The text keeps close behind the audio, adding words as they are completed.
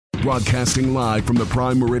Broadcasting live from the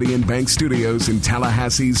Prime Meridian Bank Studios in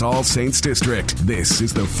Tallahassee's All Saints District. This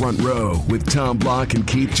is The Front Row with Tom Block and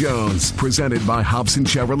Keith Jones, presented by Hobson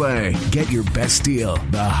Chevrolet. Get your best deal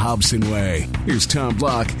the Hobson way. Here's Tom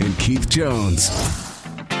Block and Keith Jones.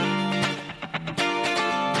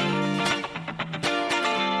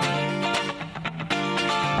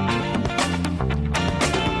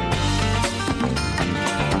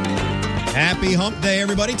 Happy Hump Day,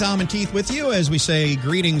 everybody. Tom and Keith with you as we say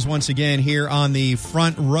greetings once again here on the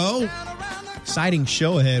Front Row. Exciting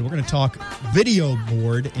show ahead. We're going to talk video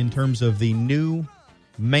board in terms of the new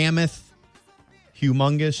mammoth,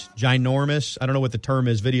 humongous, ginormous, I don't know what the term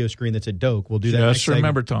is, video screen that's at Doak. We'll do that next segment. Just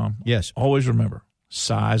remember, Tom. Yes. Always remember,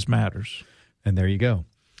 size matters. And there you go.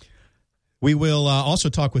 We will also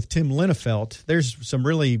talk with Tim Linnefelt. There's some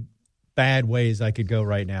really bad ways I could go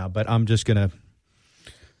right now, but I'm just going to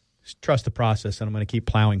trust the process, and I'm going to keep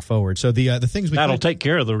plowing forward. So the things that'll take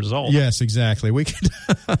care of the result. Yes, exactly. We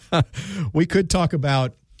could talk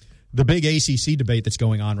about the big ACC debate that's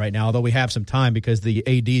going on right now, although we have some time because the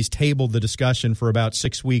ADs tabled the discussion for about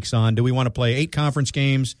 6 weeks on do we want to play 8 conference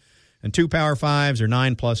games and 2 Power 5s or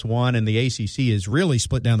 9+1, and the ACC is really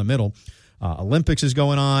split down the middle. Olympics is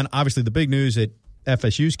going on. Obviously, the big news at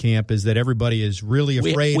FSU's camp is that everybody is really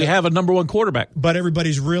afraid. We have a number 1 quarterback. But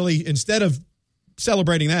everybody's really, instead of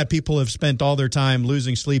celebrating that, people have spent all their time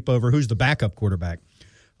losing sleep over who's the backup quarterback.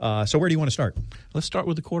 So where do you want to start? Let's start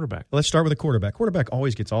with the quarterback. Let's start with the quarterback. Quarterback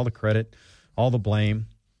always gets all the credit, all the blame.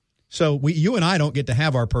 So you and I don't get to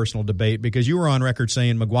have our personal debate because you were on record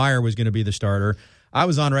saying McGuire was going to be the starter. I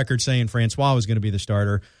was on record saying Francois was going to be the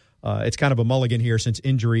starter. It's kind of a mulligan here since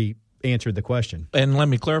injury answered the question. And let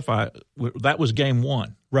me clarify, that was game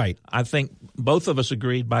 1. Right. I think both of us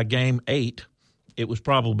agreed by game 8 it was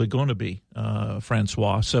probably going to be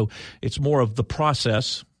Francois. So it's more of the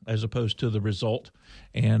process as opposed to the result.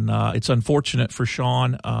 And it's unfortunate for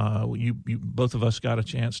Sean. You both of us got a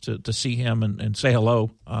chance to see him and say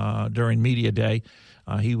hello during media day.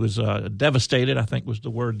 He was devastated, I think was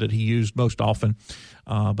the word that he used most often.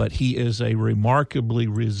 But he is a remarkably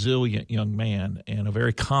resilient young man and a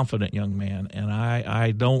very confident young man. And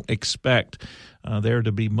I don't expect there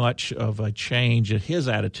to be much of a change in his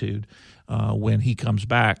attitude when he comes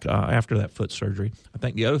back after that foot surgery. I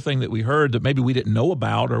think the other thing that we heard that maybe we didn't know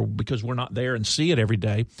about or because we're not there and see it every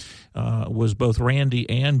day was both Randy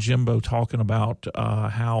and Jimbo talking about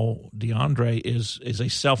how DeAndre is a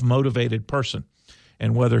self-motivated person.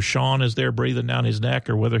 And whether Sean is there breathing down his neck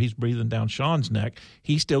or whether he's breathing down Sean's neck,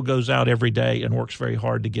 he still goes out every day and works very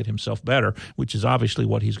hard to get himself better, which is obviously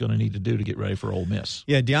what he's going to need to do to get ready for Ole Miss.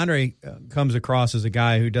 Yeah, DeAndre comes across as a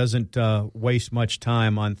guy who doesn't waste much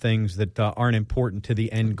time on things that aren't important to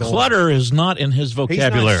the end goal. Clutter is not in his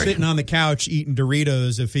vocabulary. He's not sitting on the couch eating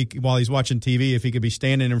Doritos while he's watching TV. If he could be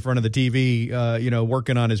standing in front of the TV,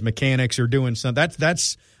 working on his mechanics or doing something.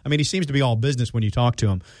 That's. I mean, he seems to be all business when you talk to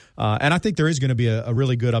him. And I think there is going to be a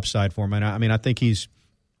really good upside for him. And I think he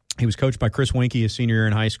was coached by Chris Weinke his senior year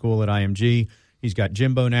in high school at IMG. He's got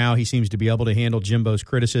Jimbo now. He seems to be able to handle Jimbo's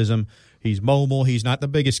criticism. He's mobile. He's not the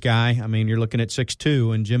biggest guy. I mean, you're looking at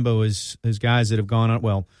 6'2", and Jimbo is guys that have gone on.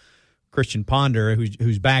 Well, Christian Ponder,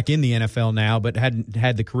 who's back in the NFL now, but hadn't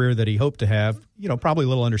had the career that he hoped to have. Probably a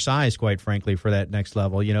little undersized, quite frankly, for that next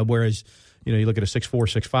level. Whereas you look at a 6'4",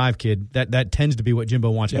 6'5" kid, that tends to be what Jimbo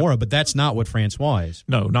wants more of, but that's not what Francois is.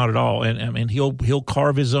 No, not at all. And he'll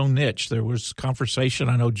carve his own niche. There was conversation.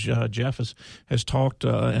 I know Jeff has talked,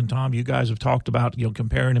 and Tom, you guys have talked about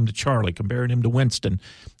comparing him to Charlie, comparing him to Winston.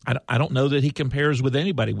 I don't know that he compares with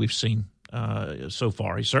anybody we've seen so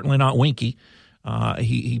far. He's certainly not Weinke.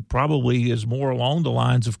 He probably is more along the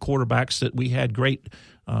lines of quarterbacks that we had great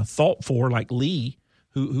thought for, like Lee,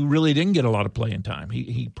 who really didn't get a lot of playing time.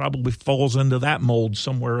 He probably falls into that mold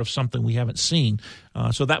somewhere of something we haven't seen.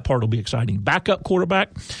 So that part will be exciting. Backup quarterback,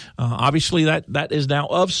 obviously that is now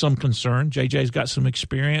of some concern. JJ's got some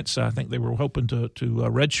experience. I think they were hoping to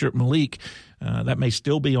redshirt Malik. That may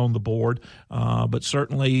still be on the board, but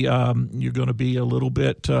certainly you're going to be a little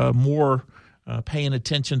bit more paying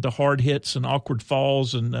attention to hard hits and awkward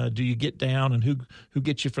falls and do you get down and who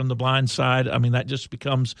gets you from the blind side. I mean, that just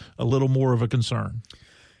becomes a little more of a concern.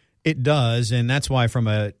 It does, and that's why from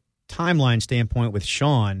a timeline standpoint with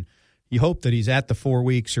Sean, you hope that he's at the 4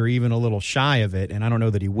 weeks or even a little shy of it, and I don't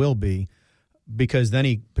know that he will be because then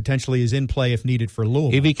he potentially is in play if needed for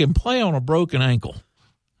Louisville. If he can play on a broken ankle,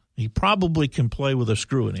 he probably can play with a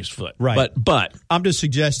screw in his foot. Right. But I'm just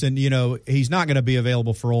suggesting, he's not going to be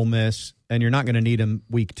available for Ole Miss, and you're not going to need him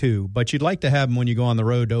week 2. But you'd like to have him when you go on the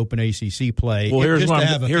road to open ACC play. Well, here's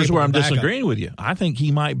where I'm disagreeing with you. I think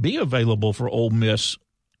he might be available for Ole Miss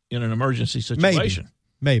in an emergency situation.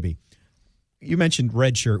 Maybe. You mentioned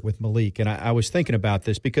redshirt with Malik, and I was thinking about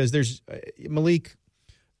this because there's Malik.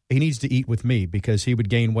 He needs to eat with me because he would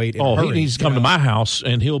gain weight in a hurry. He needs to come to my house,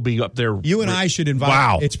 and he'll be up there. You and I should invite.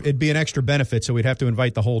 Wow. It'd be an extra benefit, so we'd have to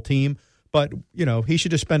invite the whole team. But, he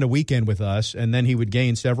should just spend a weekend with us, and then he would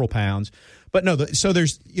gain several pounds. But no, so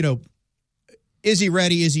there's, is he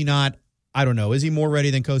ready? Is he not? I don't know. Is he more ready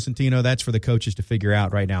than Cosentino? That's for the coaches to figure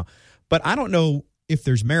out right now. But I don't know if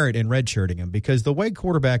there's merit in redshirting him because the way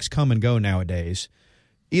quarterbacks come and go nowadays,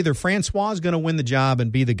 either Francois is going to win the job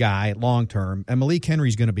and be the guy long term, and Malik Henry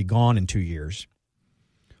is going to be gone in 2 years.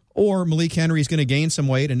 Or Malik Henry is going to gain some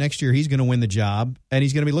weight, and next year he's going to win the job, and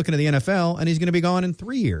he's going to be looking at the NFL, and he's going to be gone in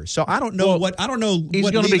 3 years. So I don't know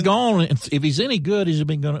He's going to be gone. If he's any good, he's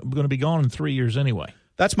going to be gone in 3 years anyway.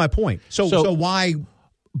 That's my point. So why?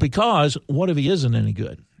 Because what if he isn't any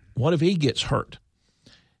good? What if he gets hurt?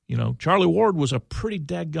 Charlie Ward was a pretty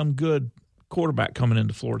dadgum good quarterback coming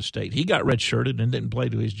into Florida State. He got redshirted and didn't play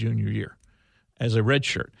to his junior year as a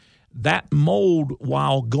redshirt. That mold,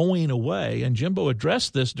 while going away, and Jimbo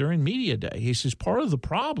addressed this during media day, he says part of the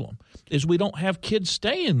problem is we don't have kids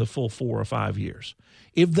staying the full 4 or 5 years.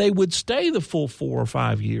 If they would stay the full 4 or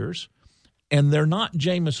 5 years and they're not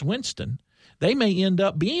Jameis Winston, they may end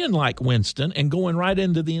up being like Winston and going right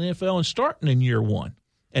into the NFL and starting in year one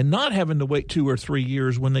and not having to wait 2 or 3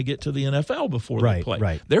 years when they get to the NFL before they play.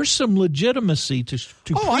 Right. There's some legitimacy to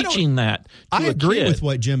preaching that to I agree kid. with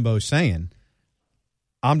what Jimbo's saying.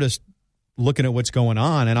 I'm just looking at what's going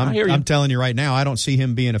on, and I'm telling you right now, I don't see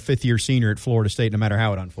him being a fifth-year senior at Florida State no matter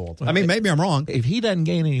how it unfolds. I mean, maybe I'm wrong. If he doesn't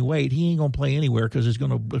gain any weight, he ain't going to play anywhere because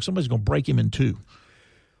somebody's going to break him in two.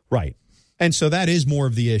 Right. And so that is more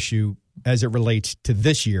of the issue as it relates to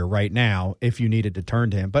this year right now if you needed to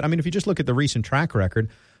turn to him. But, I mean, if you just look at the recent track record,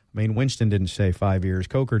 I mean, Winston didn't stay 5 years.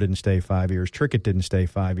 Coker didn't stay 5 years. Trickett didn't stay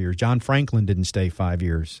 5 years. John Franklin didn't stay 5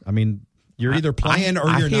 years. I mean, you're either playing or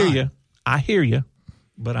you're not. I hear you,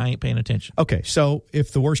 but I ain't paying attention. Okay, so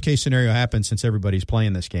if the worst-case scenario happens since everybody's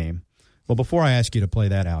playing this game, well, before I ask you to play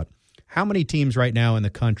that out, how many teams right now in the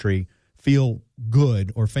country feel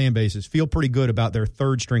good, or fan bases feel pretty good about their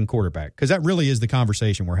third-string quarterback? Because that really is the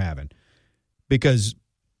conversation we're having. Because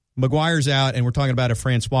McGuire's out, and we're talking about if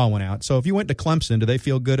Francois went out. So if you went to Clemson, do they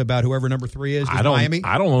feel good about whoever number 3 is? Miami?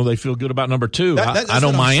 I don't know if they feel good about number 2. I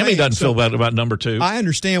know Miami doesn't feel bad about number 2. I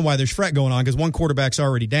understand why there's fret going on because one quarterback's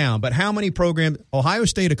already down. But how many programs – Ohio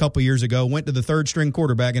State a couple years ago went to the third-string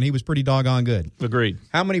quarterback, and he was pretty doggone good. Agreed.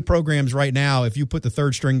 How many programs right now, if you put the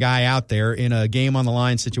third-string guy out there in a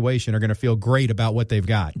game-on-the-line situation, are going to feel great about what they've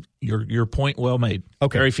got? Your point well made.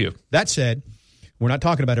 Okay. Very few. That said – we're not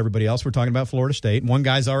talking about everybody else. We're talking about Florida State. One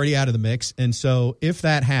guy's already out of the mix. And so if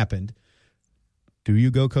that happened, do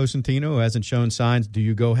you go Cosentino, who hasn't shown signs? Do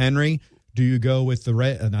you go Henry? Do you go with the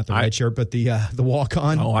red, not the red shirt, but the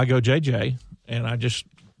walk-on? Oh, I go JJ, and I just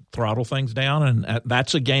throttle things down. And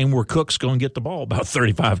that's a game where Cook's going to get the ball about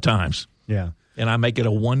 35 times. Yeah. And I make it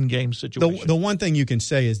a one-game situation. The one thing you can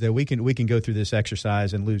say is that we can go through this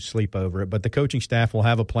exercise and lose sleep over it, but the coaching staff will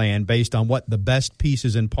have a plan based on what the best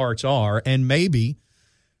pieces and parts are, and maybe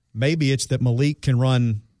it's that Malik can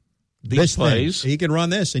run these plays. He can run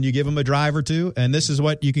this, and you give him a drive or two, and this is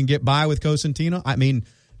what you can get by with Cosentino. I mean,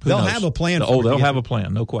 they'll have a plan. They'll have a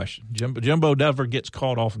plan, no question. Jimbo never gets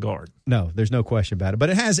caught off guard. No, there's no question about it. But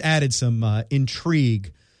it has added some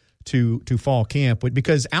intrigue to fall camp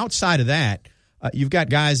because outside of that, you've got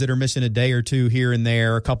guys that are missing a day or two here and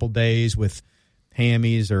there, a couple days with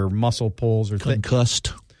hammies or muscle pulls or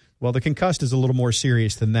concussed. Well, the concussed is a little more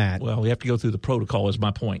serious than that. Well, we have to go through the protocol is my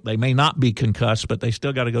point. They may not be concussed, but they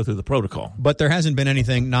still got to go through the protocol. But there hasn't been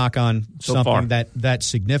anything knock on so something far that's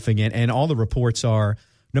significant, and all the reports are,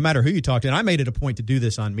 no matter who you talk to, and I made it a point to do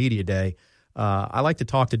this on Media Day, I like to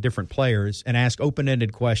talk to different players and ask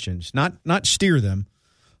open-ended questions, not steer them.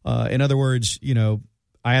 In other words,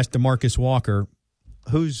 I asked DeMarcus Walker,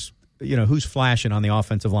 who's flashing on the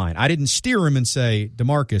offensive line. I didn't steer him and say,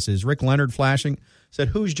 DeMarcus, is Rick Leonard flashing? I said,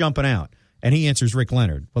 who's jumping out? And he answers Rick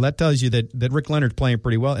Leonard. Well, that tells you that Rick Leonard's playing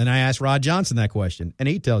pretty well. And I asked Rod Johnson that question, and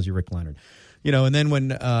he tells you Rick Leonard. And then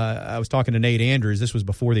when I was talking to Nate Andrews, this was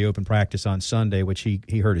before the open practice on Sunday, which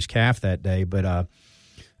he hurt his calf that day. But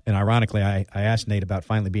and ironically, I asked Nate about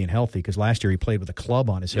finally being healthy because last year he played with a club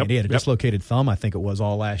on his hand. He had a dislocated thumb, I think it was,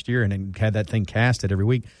 all last year, and then had that thing casted every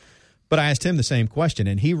week. But I asked him the same question,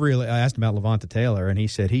 and I asked him about Levante Taylor, and he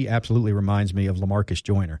said he absolutely reminds me of LaMarcus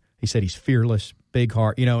Joyner. He said he's fearless, big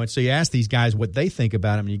heart, and so you ask these guys what they think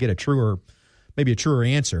about him, and you get maybe a truer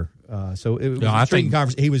answer. So it was a intriguing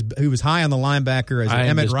conversation. He was high on the linebacker as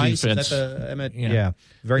Emmett Rice. Is that the Emmett? Yeah,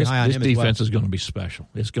 very high on him as well. This defense is going to be special.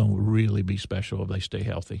 It's going to really be special if they stay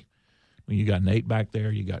healthy. When you got Nate back there,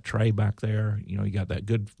 you got Trey back there. You got that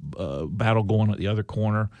good battle going at the other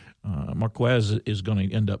corner. Marquez is going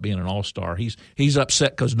to end up being an all-star. He's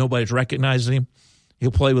upset because nobody's recognizing him.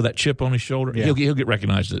 He'll play with that chip on his shoulder. Yeah. He'll get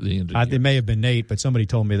recognized at the end of the year. It may have been Nate, but somebody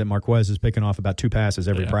told me that Marquez is picking off about 2 passes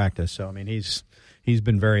every practice. So, I mean, he's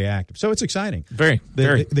been very active. So it's exciting. Very.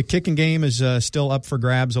 The kicking game is still up for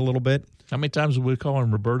grabs a little bit. How many times would we call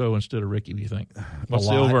him Roberto instead of Ricky, do you think? What's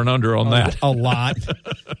the over and under on that? A lot.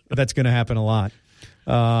 That's going to happen a lot.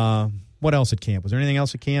 What else at camp? Was there anything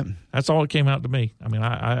else at camp? That's all that came out to me. I mean,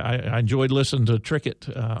 I enjoyed listening to Trickett,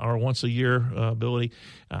 our once-a-year ability.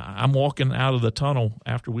 I'm walking out of the tunnel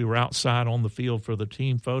after we were outside on the field for the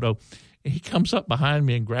team photo. He comes up behind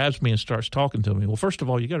me and grabs me and starts talking to me. Well, first of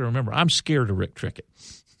all, you got to remember, I'm scared of Rick Trickett.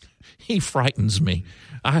 He frightens me.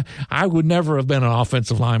 I would never have been an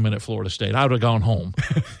offensive lineman at Florida State. I would have gone home.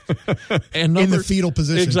 And in the fetal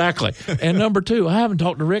position. Exactly. And number 2, I haven't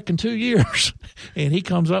talked to Rick in 2 years. And he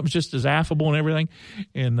comes up just as affable and everything.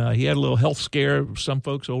 And he had a little health scare. Some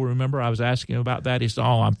folks will remember. I was asking him about that. He said,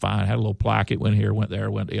 "Oh, I'm fine." I had a little plaque. It went here, went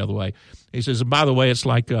there, went the other way. He says, "And by the way, it's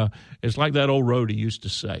like that old roadie used to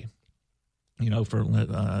say." For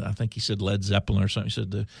I think he said Led Zeppelin or something. He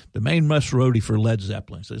said the main must roadie for Led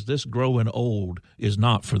Zeppelin says this growing old is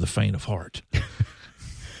not for the faint of heart.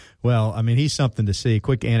 Well, I mean, he's something to see.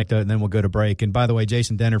 Quick anecdote, and then we'll go to break. And by the way,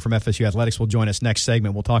 Jason Dennard from FSU Athletics will join us next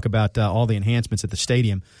segment. We'll talk about all the enhancements at the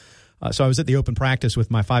stadium. So I was at the open practice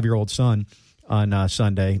with my 5-year-old son on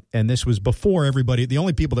Sunday, and this was before everybody. The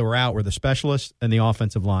only people that were out were the specialists and the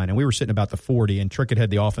offensive line, and we were sitting about the 40, and Trickett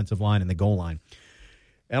had the offensive line and the goal line.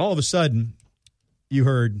 And all of a sudden, you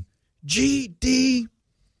heard GD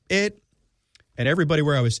it, and everybody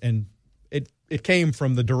where I was, and it came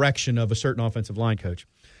from the direction of a certain offensive line coach.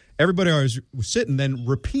 Everybody I was sitting then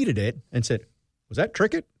repeated it and said, "Was that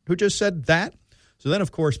Trickett who just said that?" So then,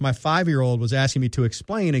 of course, my 5-year-old was asking me to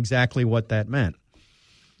explain exactly what that meant.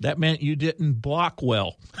 That meant you didn't block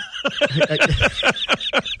well.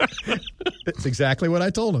 That's exactly what I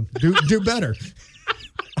told him. Do better.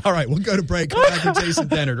 All right, we'll go to break. Come back to Jason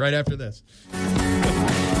Dennard right after this.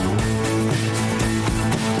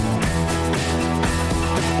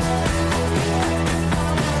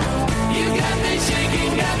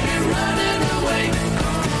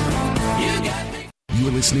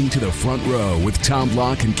 You're listening to The Front Row with Tom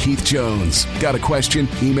Block and Keith Jones. Got a question?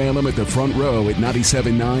 Email them at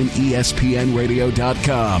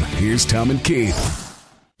thefrontrow@979ESPNradio.com. Here's Tom and Keith.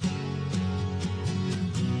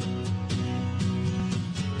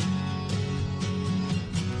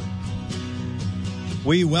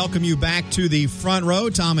 We welcome you back to the Front Row.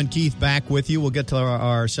 Tom and Keith back with you. We'll get to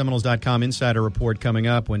our Seminoles.com insider report coming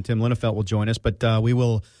up when Tim Linnefelt will join us, but we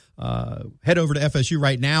will head over to FSU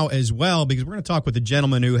right now as well, because we're going to talk with a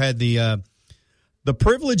gentleman who had the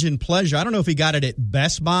privilege and pleasure. I don't know if he got it at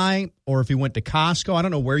Best Buy or if he went to Costco. I don't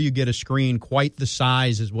know where you get a screen quite the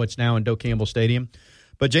size as what's now in Doak Campbell Stadium.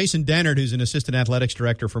 But Jason Dennard, who's an assistant athletics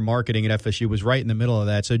director for marketing at FSU, was right in the middle of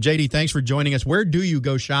that. So, JD, thanks for joining us. Where do you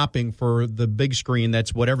go shopping for the big screen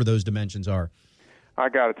that's whatever those dimensions are? I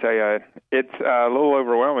got to tell you, it's a little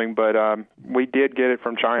overwhelming, but we did get it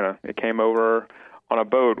from China. It came over on a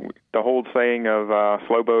boat. The whole saying of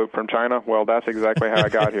slow boat from China, well, that's exactly how I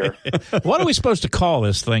got here. What are we supposed to call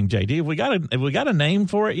this thing, JD? Have we got a name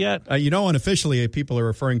for it yet? Unofficially, people are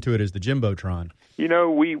referring to it as the Jimbotron.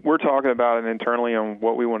 We're talking about it internally on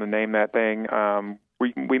what we want to name that thing.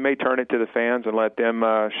 We may turn it to the fans and let them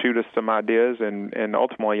shoot us some ideas, and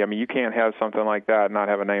ultimately, I mean, you can't have something like that and not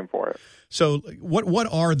have a name for it. So what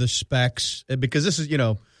are the specs? Because this is,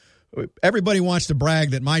 everybody wants to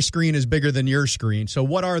brag that my screen is bigger than your screen. So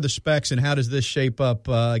what are the specs, and how does this shape up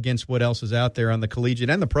against what else is out there on the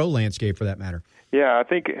collegiate and the pro landscape for that matter? Yeah, I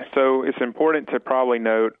think so. It's important to probably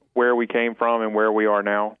note where we came from and where we are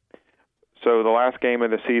now. So the last game of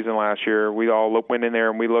the season last year, we all went in there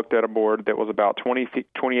and we looked at a board that was about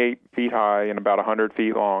 28 feet high and about 100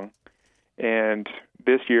 feet long. And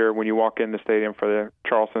this year, when you walk in the stadium for the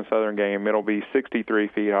Charleston Southern game, it'll be 63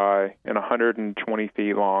 feet high and 120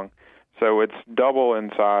 feet long. So it's double in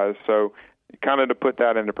size. So kind of to put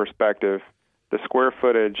that into perspective, the square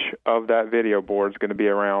footage of that video board is going to be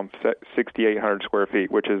around 6,800 square feet,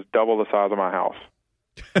 which is double the size of my house.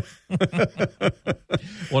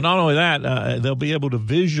 Well, not only that, they'll be able to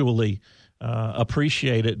visually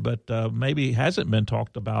appreciate it, but maybe hasn't been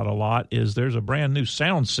talked about a lot is there's a brand new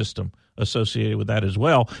sound system associated with that as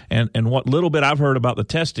well. And what little bit I've heard about the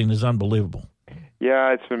testing is unbelievable.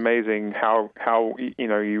 Yeah, it's amazing how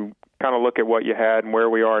you kind of look at what you had and where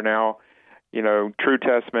we are now. True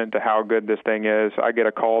testament to how good this thing is. I get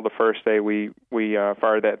a call the first day we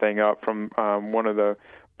fired that thing up from one of the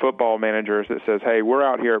football managers that says, hey, we're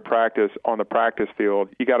out here at practice on the practice field.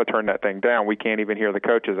 You got to turn that thing down. We can't even hear the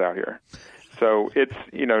coaches out here. So it's,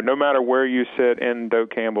 no matter where you sit in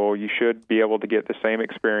Doak Campbell, you should be able to get the same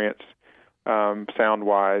experience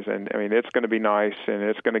sound-wise. And, it's going to be nice, and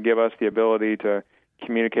it's going to give us the ability to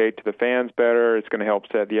communicate to the fans better. It's going to help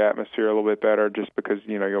set the atmosphere a little bit better just because,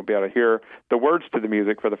 you'll be able to hear the words to the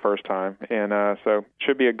music for the first time. And so it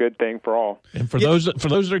should be a good thing for all. And for those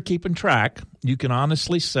that are keeping track, you can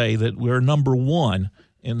honestly say that we're number one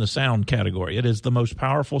in the sound category. It is the most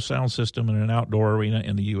powerful sound system in an outdoor arena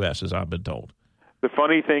in the U.S., as I've been told. The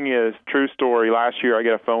funny thing is, true story, last year I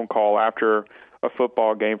get a phone call after a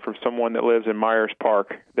football game from someone that lives in Myers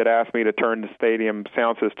Park that asked me to turn the stadium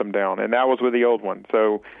sound system down, and that was with the old one.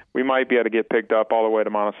 So we might be able to get picked up all the way to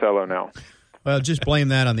Monticello now. Well, just blame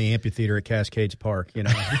that on the amphitheater at Cascades Park,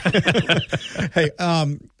 Hey,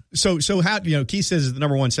 so how, Keith says it's the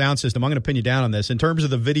number one sound system. I'm going to pin you down on this. In terms of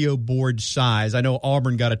the video board size, I know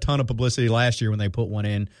Auburn got a ton of publicity last year when they put one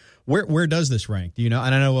in. Where does this rank? Do you know?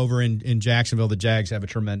 And I know over in Jacksonville, the Jags have a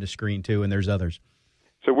tremendous screen too, and there's others.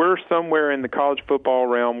 So we're somewhere in the college football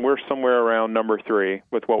realm. We're somewhere around number 3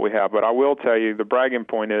 with what we have. But I will tell you, the bragging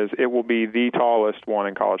point is it will be the tallest one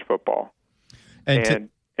in college football. And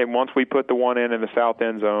once we put the one in the south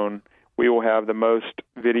end zone, we will have the most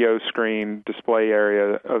video screen display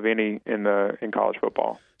area of any in college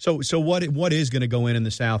football. So what is going to go in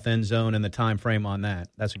the south end zone and the time frame on that?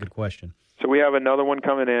 That's a good question. So we have another one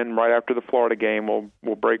coming in right after the Florida game.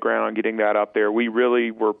 We'll break ground on getting that up there. We really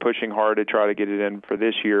were pushing hard to try to get it in for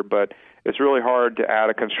this year, but it's really hard to add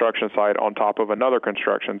a construction site on top of another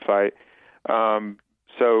construction site.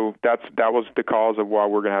 So that was the cause of why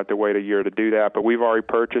we're going to have to wait a year to do that. But we've already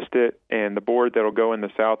purchased it, and the board that will go in the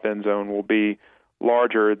south end zone will be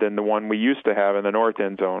larger than the one we used to have in the north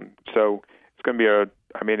end zone. So it's going to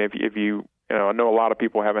be if you I know a lot of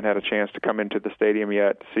people haven't had a chance to come into the stadium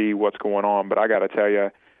yet to see what's going on, but I got to tell you,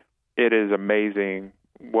 it is amazing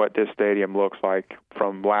what this stadium looks like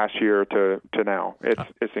from last year to now.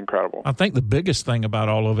 It's incredible. I think the biggest thing about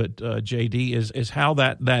all of it, JD, is how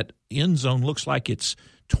that end zone looks like it's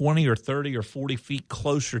 20 or 30 or 40 feet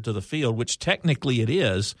closer to the field, which technically it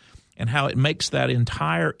is, and how it makes that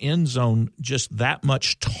entire end zone just that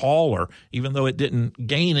much taller, even though it didn't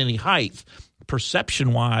gain any height.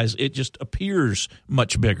 Perception-wise, it just appears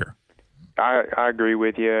much bigger. I agree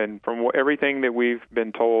with you, and from everything that we've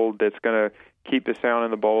been told, that's going to keep the sound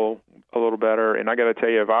in the bowl a little better. And I got to tell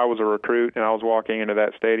you, if I was a recruit and I was walking into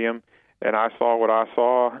that stadium and I saw what I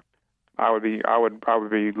saw, I would be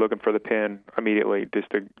looking for the pen immediately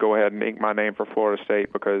just to go ahead and ink my name for Florida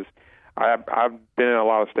State, because I've been in a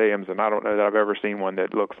lot of stadiums, and I don't know that I've ever seen one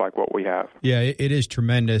that looks like what we have. Yeah, it is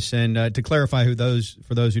tremendous. And to clarify for those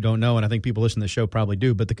who don't know, and I think people listening to the show probably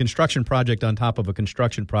do, but the construction project on top of a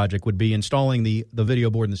construction project would be installing the video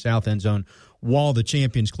board in the south end zone while the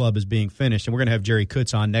Champions Club is being finished. And we're going to have Jerry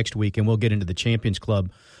Kutz on next week, and we'll get into the Champions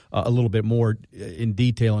Club a little bit more in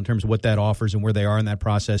detail in terms of what that offers and where they are in that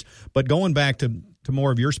process. But going back to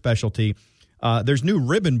more of your specialty, there's new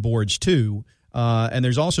ribbon boards too. And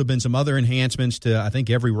there's also been some other enhancements to, I think,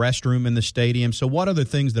 every restroom in the stadium. So what other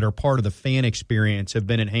things that are part of the fan experience have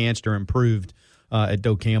been enhanced or improved at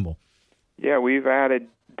Doak Campbell? Yeah, we've added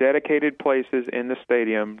dedicated places in the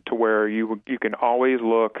stadium to where you can always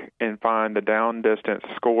look and find the down distance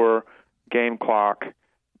score, game clock,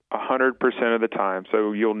 100% of the time.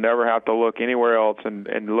 So you'll never have to look anywhere else and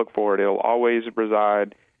look for it. It'll always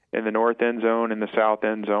reside in the north end zone and the south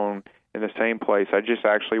end zone in the same place. I just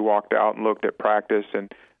actually walked out and looked at practice,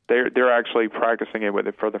 and they're actually practicing it with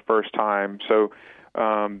it for the first time. So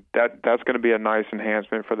that's going to be a nice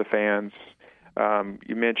enhancement for the fans.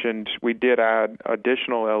 You mentioned we did add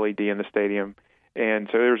additional LED in the stadium, and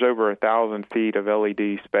so there's over 1,000 feet of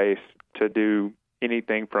LED space to do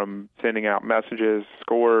anything from sending out messages,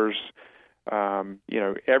 scores,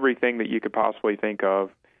 everything that you could possibly think of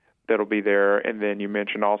that'll be there. And then you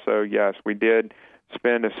mentioned also, yes, we did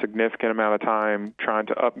spend a significant amount of time trying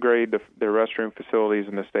to upgrade the restroom facilities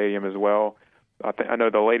in the stadium as well. I know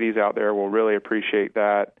the ladies out there will really appreciate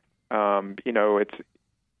that.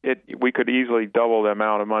 We could easily double the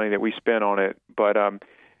amount of money that we spent on it, but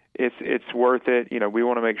it's worth it. We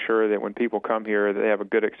want to make sure that when people come here, they have a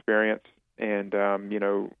good experience. And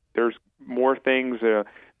there's more things that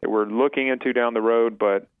we're looking into down the road,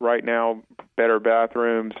 but right now, better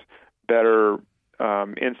bathrooms, better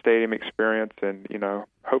in-stadium experience, and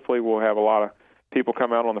hopefully we'll have a lot of people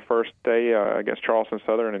come out on the first day against Charleston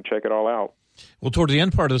Southern and check it all out. Well, toward the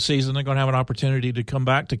end part of the season, they're going to have an opportunity to come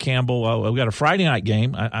back to Campbell. We've got a Friday night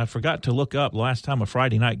game. I forgot to look up the last time a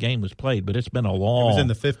Friday night game was played, but it's been a long. It was in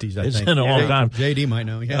the 50s, I think. It's been a long time. JD might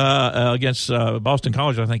know. Yeah. Against Boston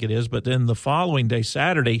College, I think it is. But then the following day,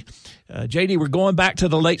 Saturday, JD, we're going back to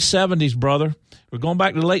the late 70s, brother. We're going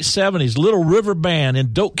back to the late 70s. Little River Band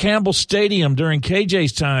in Doak Campbell Stadium during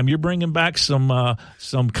KJ's time. You're bringing back some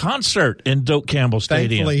concert in Doak Campbell Stadium.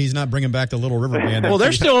 Thankfully, he's not bringing back the Little River Band. Well,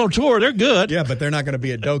 they're still on tour. They're good. Yeah, but they're not going to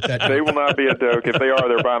be at Doak that They will not be at Doak. If they are,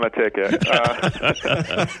 they're buying a ticket.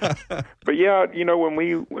 But, yeah, when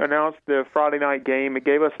we announced the Friday night game, it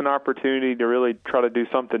gave us an opportunity to really try to do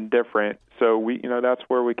something different. So, that's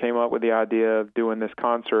where we came up with the idea of doing this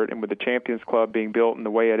concert. And with the Champions Club being built in the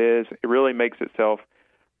way it is, it really makes itself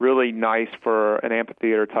really nice for an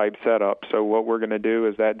amphitheater-type setup. So what we're going to do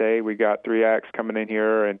is that day we got 3 acts coming in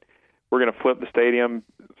here, and we're going to flip the stadium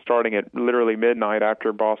starting at literally midnight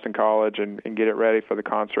after Boston College and get it ready for the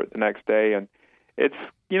concert the next day. And it's,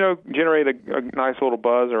 generate a nice little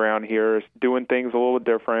buzz around here. It's doing things a little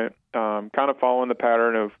different, kind of following the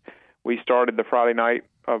pattern of we started the Friday night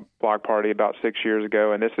block party about 6 years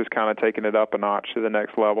ago, and this is kind of taking it up a notch to the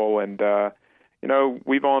next level. And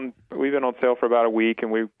we've been on sale for about a week,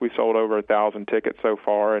 and we sold over 1,000 tickets so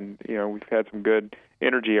far, and we've had some good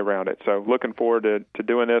energy around it. So looking forward to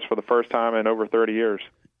doing this for the first time in over 30 years.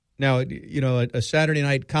 Now, a Saturday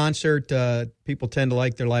night concert, people tend to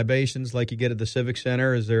like their libations like you get at the Civic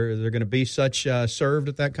Center. Is there going to be such served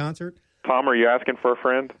at that concert? Tom, are you asking for a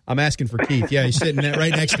friend? I'm asking for Keith. Yeah, he's sitting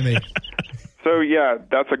right next to me. So, yeah,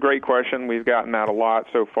 that's a great question. We've gotten that a lot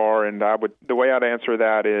so far, and the way I'd answer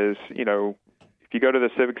that is, if you go to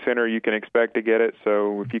the Civic Center, you can expect to get it.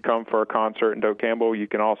 So if you come for a concert in Doak Campbell, you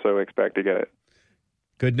can also expect to get it.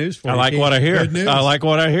 Good news for you. I like what I hear. Good news. I like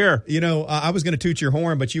what I hear. I was going to toot your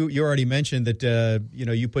horn, but you already mentioned that,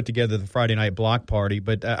 you put together the Friday night block party.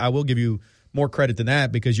 But I will give you more credit than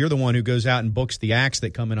that because you're the one who goes out and books the acts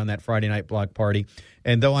that come in on that Friday night block party.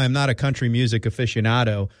 And though I am not a country music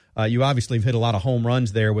aficionado, you obviously have hit a lot of home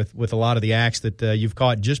runs there with a lot of the acts that you've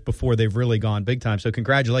caught just before they've really gone big time. So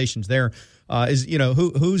congratulations there.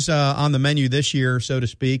 Who's on the menu this year, so to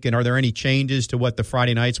speak, and are there any changes to what the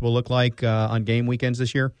Friday nights will look like on game weekends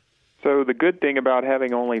this year? So the good thing about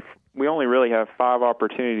having we only really have 5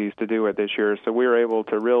 opportunities to do it this year, so we were able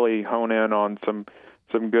to really hone in on some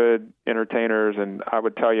good entertainers, and I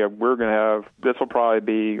would tell you this will probably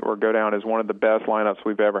be or go down as one of the best lineups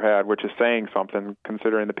we've ever had, which is saying something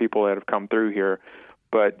considering the people that have come through here.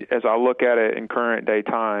 But as I look at it in current day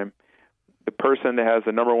time, the person that has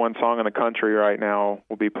the number 1 song in the country right now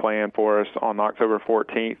will be playing for us on October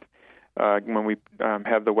 14th when we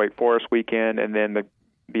have the Wake Forest weekend, and then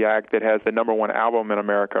the act that has the number 1 album in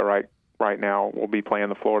America right now will be playing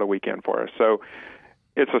the Florida weekend for us. So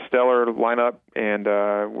it's a stellar lineup, and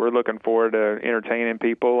we're looking forward to entertaining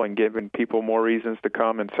people and giving people more reasons to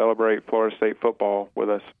come and celebrate Florida State football with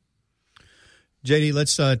us. JD,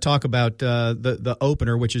 let's talk about the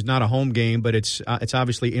opener, which is not a home game, but it's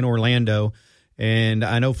obviously in Orlando, and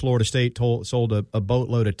I know Florida State sold a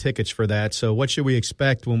boatload of tickets for that. So, what should we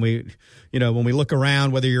expect when we look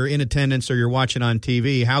around, whether you're in attendance or you're watching on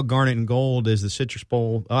TV? How garnet and gold is the Citrus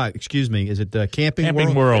Bowl? Is it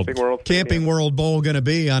Camping World? Camping World Bowl going to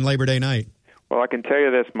be on Labor Day night? Well, I can tell you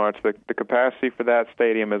this much: the capacity for that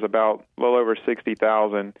stadium is about a little over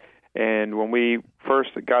 60,000. And when we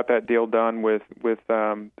first got that deal done with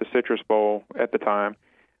the Citrus Bowl at the time,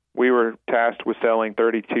 we were tasked with selling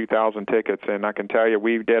 32,000 tickets. And I can tell you,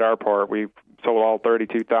 we did our part. We sold all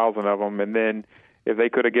 32,000 of them. And then if they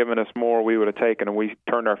could have given us more, we would have taken them. We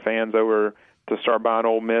turned our fans over to start buying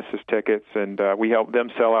Ole Miss's tickets, and we helped them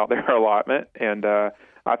sell out their allotment. And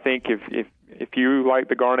I think if you like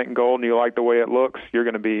the garnet and gold and you like the way it looks, you're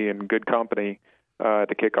going to be in good company at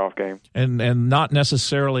the kickoff game. And not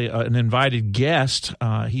necessarily an invited guest.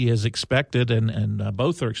 He is expected, and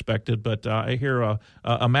both are expected, but I hear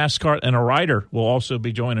a mascot and a rider will also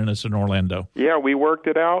be joining us in Orlando. Yeah, we worked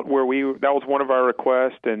it out where that was one of our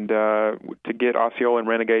requests, and to get Osceola and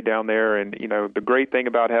Renegade down there. And, the great thing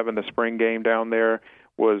about having the spring game down there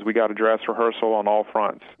was we got a dress rehearsal on all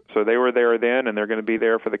fronts. So they were there then, and they're going to be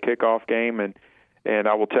there for the kickoff game. And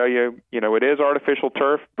I will tell you, it is artificial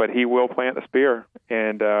turf, but he will plant the spear.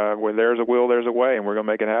 And where there's a will, there's a way, and we're going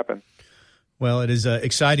to make it happen. Well, it is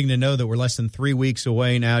exciting to know that we're less than 3 weeks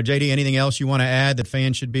away now. JD, anything else you want to add that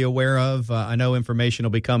fans should be aware of? I know information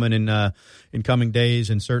will be coming in coming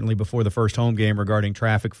days, and certainly before the first home game regarding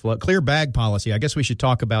traffic flow. Clear bag policy. I guess we should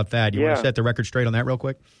talk about that. You want to set the record straight on that real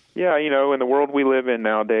quick? Yeah, in the world we live in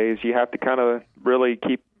nowadays, you have to kind of really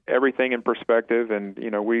keep everything in perspective, and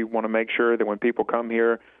we want to make sure that when people come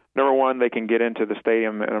here, number one, they can get into the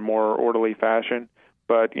stadium in a more orderly fashion.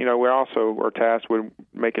 But we also are tasked with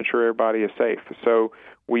making sure everybody is safe. So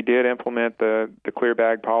we did implement the clear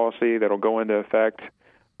bag policy that'll go into effect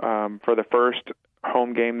for the first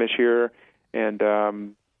home game this year, and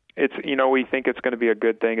it's we think it's going to be a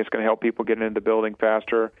good thing. It's going to help people get into the building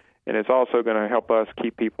faster, and it's also going to help us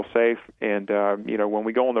keep people safe. And when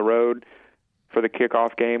we go on the road for the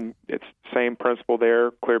kickoff game, it's same principle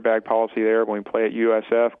there, clear bag policy there. When we play at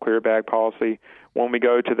USF, clear bag policy. When we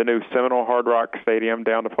go to the new Seminole Hard Rock Stadium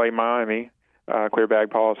down to play Miami, clear bag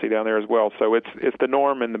policy down there as well. So it's the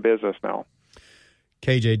norm in the business now.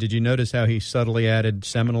 KJ, did you notice how he subtly added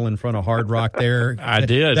Seminole in front of Hard Rock there? I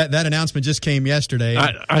did. That announcement just came yesterday.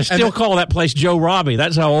 I still call that place Joe Robbie.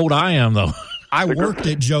 That's how old I am, though. I worked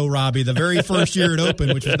at Joe Robbie the very first year it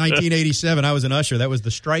opened, which was 1987. I was an usher. That was the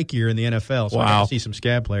strike year in the NFL, so I got to see some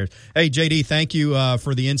Scab players. Hey, JD, thank you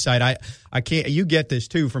for the insight. I can't. You get this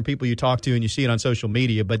too from people you talk to and you see it on social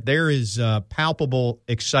media, but there is palpable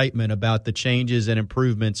excitement about the changes and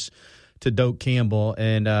improvements to Doak Campbell,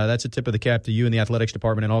 and that's a tip of the cap to you and the athletics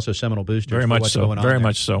department and also Seminole Boosters. Very much so. Very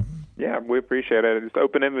much so. Yeah, we appreciate it. It's an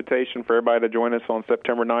open invitation for everybody to join us on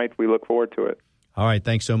September 9th. We look forward to it. All right,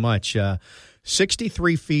 thanks so much.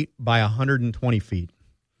 63 feet by 120 feet.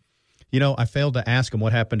 I failed to ask him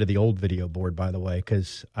what happened to the old video board, by the way,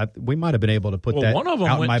 because we might have been able to put that one of them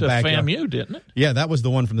out went in my to backyard. FAMU, didn't it? Yeah, that was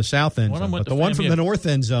the one from the south end zone. But the one from the north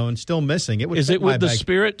end zone still missing. Is it with the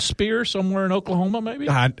Spirit Spear somewhere in Oklahoma, maybe?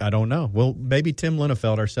 I don't know. Well, maybe Tim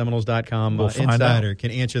Linnefeld, our Seminoles.com insider,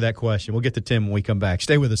 can answer that question. We'll get to Tim when we come back.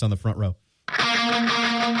 Stay with us on the front row.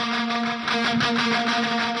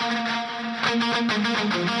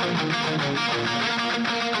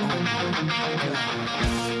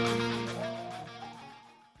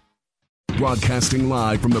 Broadcasting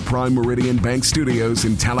live from the Prime Meridian Bank Studios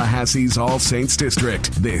in Tallahassee's All Saints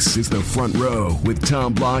District. This is the Front Row with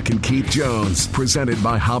Tom Block and Keith Jones, presented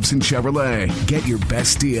by Hobson Chevrolet. Get your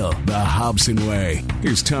best deal the Hobson way.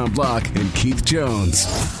 Here's Tom Block and Keith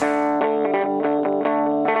Jones.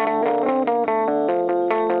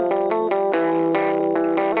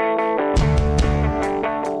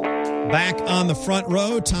 Back on the front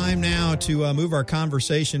row, time now to move our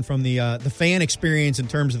conversation from the fan experience in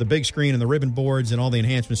terms of the big screen and the ribbon boards and all the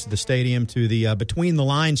enhancements to the stadium to the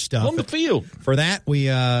between-the-lines stuff. On the field. For that, we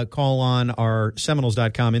call on our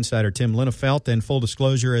Seminoles.com insider, Tim Linnefeld. And full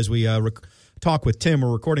disclosure, as we talk with Tim,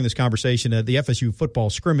 we're recording this conversation. The FSU football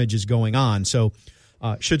scrimmage is going on. So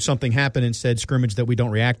should something happen in said scrimmage that we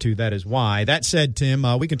don't react to, that is why. That said, Tim,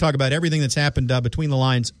 we can talk about everything that's happened between the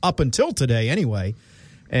lines up until today anyway.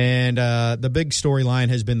 And the big storyline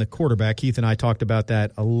has been the quarterback. Keith and I talked about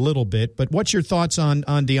that a little bit. But what's your thoughts on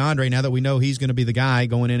DeAndre now that we know he's going to be the guy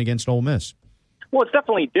going in against Ole Miss? Well, it's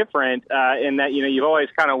definitely different in that, you've always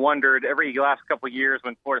kind of wondered every last couple of years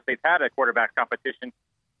when Florida State's had a quarterback competition,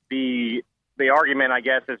 the argument, I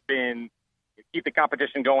guess, has been keep the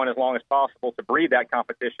competition going as long as possible to breed that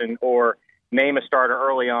competition, or name a starter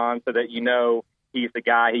early on so that he's the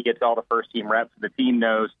guy, he gets all the first-team reps, the team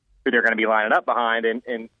knows who they're going to be lining up behind.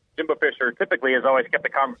 And Jimbo Fisher typically has always kept the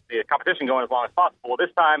competition going as long as possible.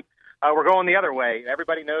 This time, we're going the other way.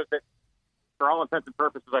 Everybody knows that for all intents and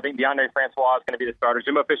purposes, I think DeAndre Francois is going to be the starter.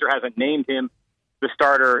 Jimbo Fisher hasn't named him the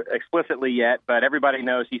starter explicitly yet, but everybody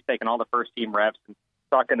knows he's taken all the first-team reps. And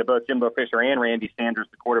talking to both Jimbo Fisher and Randy Sanders,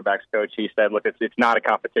 the quarterback's coach, he said, look, it's not a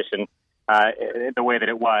competition the way that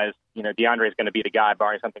it was. DeAndre is going to be the guy,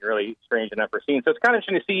 barring something really strange and unforeseen. So it's kind of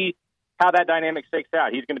interesting to see how that dynamic shakes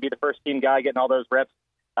out. He's going to be the first-team guy getting all those reps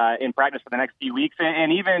in practice for the next few weeks.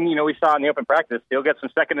 And even, we saw in the open practice, he'll get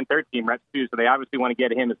some second- and third-team reps too, so they obviously want to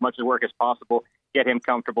get him as much work as possible, get him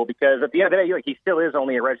comfortable, because at the end of the day, he still is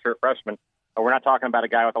only a redshirt freshman. We're not talking about a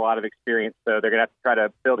guy with a lot of experience, so they're going to have to try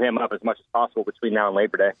to build him up as much as possible between now and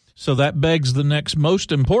Labor Day. So that begs the next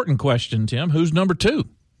most important question, Tim. Who's number two?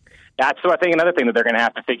 That's, I think, another thing that they're going to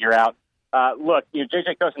have to figure out. Look,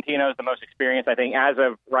 J.J. Cosentino is the most experienced. I think as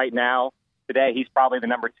of right now, today, he's probably the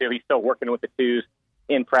number two. He's still working with the twos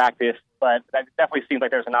in practice, but that definitely seems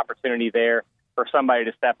like there's an opportunity there for somebody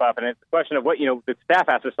to step up. And it's a question of what, the staff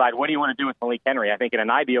has to decide, what do you want to do with Malik Henry? I think in an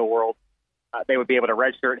ideal world, they would be able to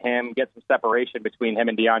redshirt him, get some separation between him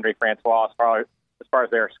and DeAndre Francois as far as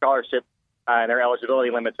their scholarship and their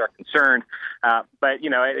eligibility limits are concerned. But,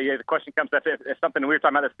 the question comes up, if something we were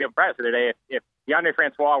talking about this field practice today, if DeAndre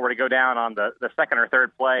Francois were to go down on the second or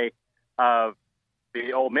third play of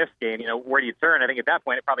the Ole Miss game, where do you turn? I think at that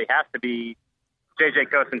point it probably has to be J.J.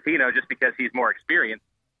 Cosentino, just because he's more experienced.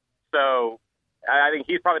 So I think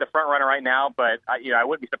he's probably the front runner right now, but I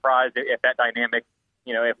wouldn't be surprised if that dynamic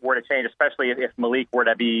if it were to change, especially if Malik were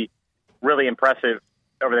to be really impressive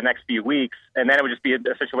over the next few weeks. And then it would just be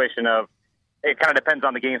a situation of, it kind of depends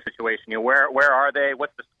on the game situation. Where are they?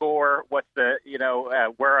 What's the score? What's the,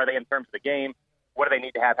 where are they in terms of the game? What do they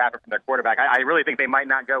need to have happen from their quarterback? I really think they might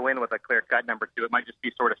not go in with a clear-cut number 2. It might just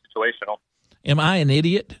be sort of situational. Am I an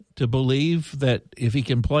idiot to believe that if he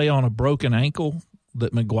can play on a broken ankle,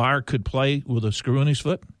 that McGuire could play with a screw in his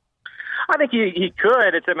foot? I think he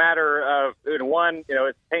could. It's a matter of, one,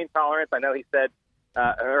 it's pain tolerance. I know he said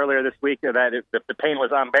earlier this week that the pain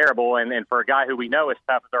was unbearable, and for a guy who we know is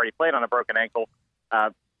tough, has already played on a broken ankle,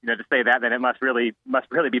 to say that, then it must really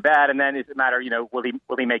be bad. And then it's a matter, will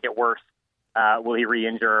he make it worse? Will he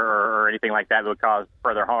re-injure or anything like that would cause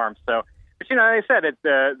further harm? So, but like I said,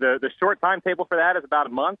 the short timetable for that is about a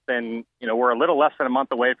month, and we're a little less than a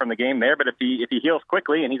month away from the game there. But if he heals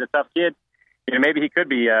quickly and he's a tough kid, maybe he could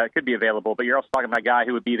be available. But you're also talking about a guy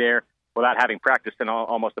who would be there without having practiced in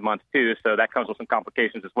almost a month too, so that comes with some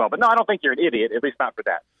complications as well. But no, I don't think you're an idiot, at least not for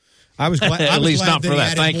that. I was glad. At least not for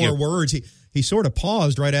that. Thank you. More words. He sort of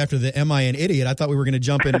paused right after the "Am I an idiot?" I thought we were going to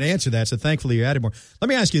jump in and answer that, so thankfully you added more. Let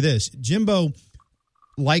me ask you this: Jimbo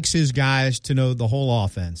likes his guys to know the whole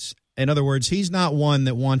offense. In other words, he's not one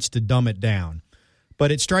that wants to dumb it down.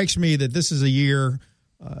 But it strikes me that this is a year.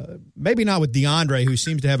 Maybe not with DeAndre, who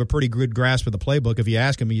seems to have a pretty good grasp of the playbook. If you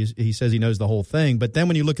ask him, he says he knows the whole thing. But then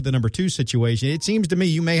when you look at the number 2 situation, it seems to me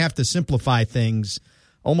you may have to simplify things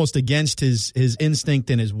almost against his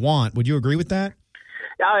instinct and his want. Would you agree with that?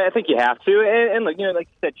 Yeah, I think you have to. And like you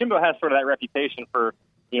said, Jimbo has sort of that reputation for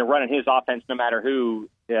running his offense no matter who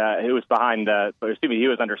was behind who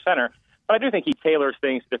was under center. But I do think he tailors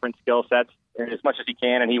things to different skill sets as much as he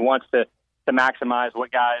can, and he wants to maximize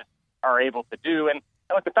what guys are able to do. And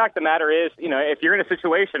look, the fact of the matter is, if you're in a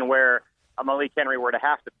situation where a Malik Henry were to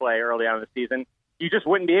have to play early on in the season, you just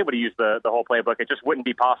wouldn't be able to use the whole playbook. It just wouldn't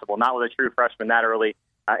be possible, not with a true freshman that early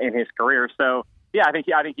in his career. So, yeah, I think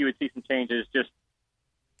you would see some changes just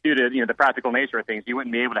due to the practical nature of things. You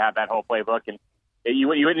wouldn't be able to have that whole playbook, and you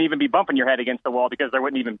wouldn't even be bumping your head against the wall because there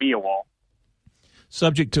wouldn't even be a wall.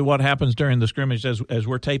 Subject to what happens during the scrimmage as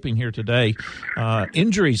we're taping here today.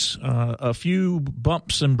 Injuries, a few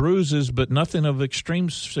bumps and bruises, but nothing of extreme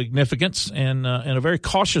significance, and a very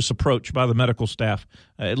cautious approach by the medical staff,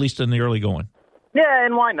 at least in the early going. Yeah,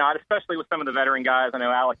 and why not, especially with some of the veteran guys. I know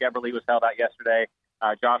Alec Eberle was held out yesterday.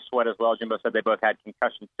 Josh Sweat as well. Jimbo said they both had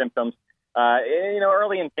concussion symptoms.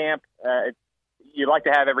 Early in camp, you'd like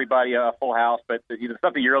to have everybody a full house, but the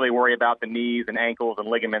stuff that you really worry about, the knees and ankles and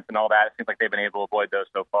ligaments and all that, it seems like they've been able to avoid those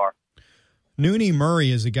so far. Nooney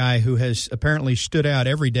Murray is a guy who has apparently stood out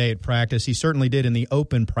every day at practice. He certainly did in the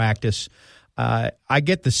open practice. I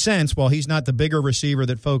get the sense, while he's not the bigger receiver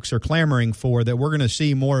that folks are clamoring for, that we're going to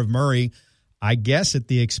see more of Murray, I guess, at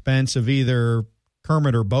the expense of either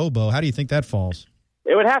Kermit or Bobo. How do you think that falls?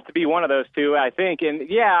 It would have to be one of those two, I think. And,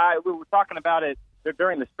 yeah, we were talking about it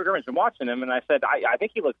during the scrimmage and watching him, and I said, I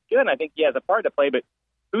think he looks good, and I think he has a part to play, but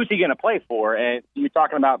who's he going to play for? And you're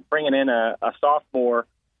talking about bringing in a sophomore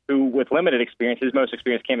who, with limited experience, his most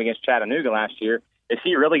experience came against Chattanooga last year. Is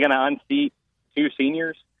he really going to unseat 2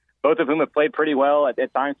 seniors, both of whom have played pretty well at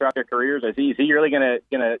times throughout their careers? Is he really going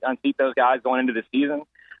to unseat those guys going into the season?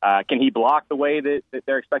 Can he block the way that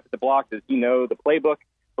they're expected to block? Does he know the playbook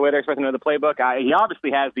the way they're expected to know the playbook? He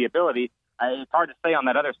obviously has the ability. It's hard to say on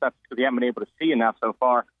that other stuff because we haven't been able to see enough so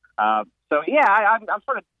far. I'm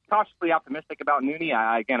sort of cautiously optimistic about Nooney.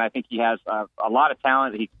 I think he has a lot of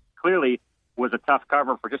talent. He clearly was a tough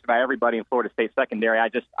cover for just about everybody in Florida State secondary.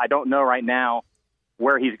 I don't know right now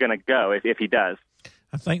where he's going to go if he does.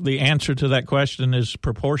 I think the answer to that question is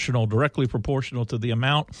directly proportional to the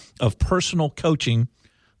amount of personal coaching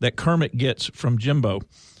that Kermit gets from Jimbo.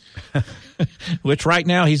 Which right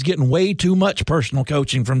now he's getting way too much personal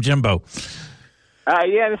coaching from Jimbo.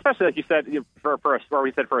 And especially like you said, for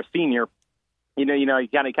a senior, you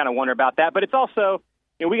kind of wonder about that. But it's also,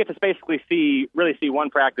 we get to basically really see one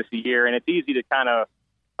practice a year, and it's easy to kind of,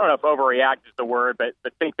 I don't know if overreact is the word, but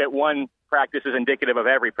think that one practice is indicative of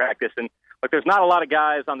every practice. And look, there's not a lot of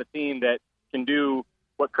guys on the team that can do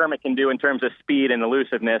what Kermit can do in terms of speed and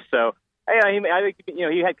elusiveness. So, I think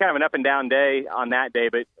he had kind of an up and down day on that day,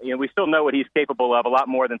 but we still know what he's capable of a lot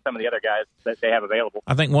more than some of the other guys that they have available.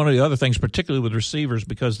 I think one of the other things, particularly with receivers,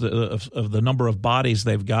 because of the number of bodies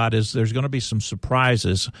they've got, is there's going to be some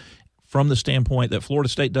surprises from the standpoint that Florida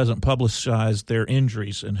State doesn't publicize their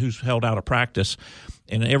injuries and who's held out of practice,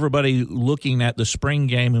 and everybody looking at the spring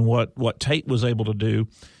game and what Tate was able to do.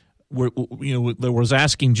 There was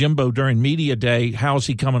asking Jimbo during media day, how's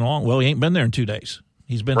he coming along? Well, he ain't been there in 2 days.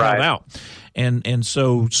 He's been held out. And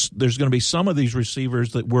so there's going to be some of these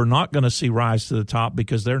receivers that we're not going to see rise to the top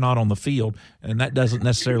because they're not on the field, and that doesn't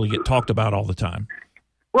necessarily get talked about all the time.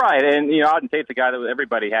 Right, and Auden Tate's a guy that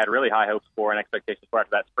everybody had really high hopes for and expectations for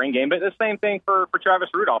after that spring game. But the same thing for Travis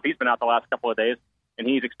Rudolph. He's been out the last couple of days, and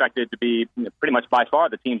he's expected to be pretty much by far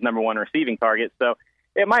the team's number one receiving target. So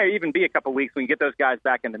it might even be a couple of weeks when you get those guys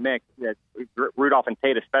back in the mix, Rudolph and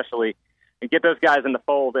Tate especially, and get those guys in the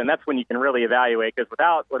fold, and that's when you can really evaluate. Because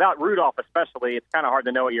without Rudolph especially, it's kind of hard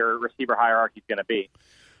to know what your receiver hierarchy is going to be.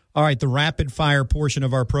 All right, the rapid-fire portion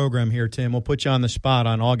of our program here, Tim. We'll put you on the spot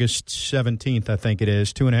on August 17th, I think it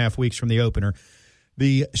is, 2.5 weeks from the opener.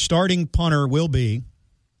 The starting punter will be?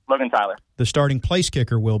 Logan Tyler. The starting place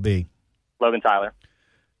kicker will be? Logan Tyler.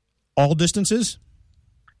 All distances?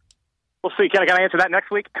 We'll see. Can I answer that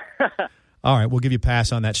next week? All right, we'll give you a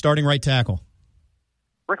pass on that. Starting right tackle?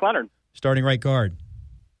 Rick Leonard. Starting right guard?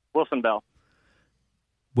 Wilson Bell.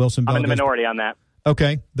 Wilson Bell. I'm in the minority on that.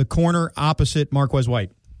 Okay. The corner opposite Marquez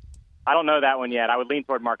White? I don't know that one yet. I would lean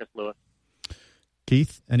toward Marcus Lewis.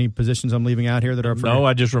 Keith, any positions I'm leaving out here that are up for No,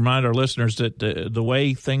 I just remind our listeners that the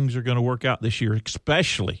way things are going to work out this year,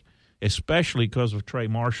 especially because of Trey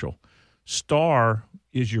Marshall, star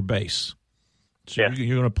is your base. So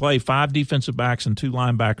you're going to play 5 defensive backs and 2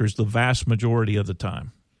 linebackers the vast majority of the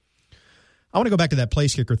time. I want to go back to that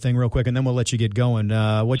place kicker thing real quick, and then we'll let you get going.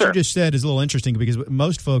 What you just said is a little interesting because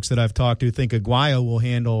most folks that I've talked to think Aguayo will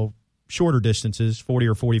handle shorter distances, 40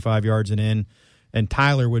 or 45 yards and in, and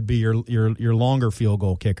Tyler would be your longer field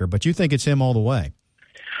goal kicker. But you think it's him all the way?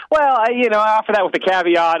 Well, I offer that with the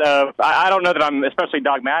caveat of I don't know that I'm especially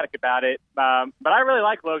dogmatic about it, but I really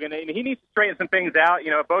like Logan. He needs to straighten some things out.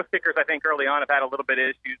 Both kickers, I think, early on have had a little bit of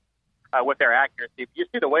issues with their accuracy. If you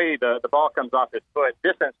see the way the ball comes off his foot,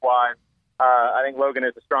 distance-wise, I think Logan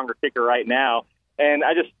is a stronger kicker right now. And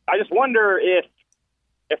I just wonder if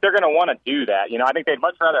they're going to want to do that. I think they'd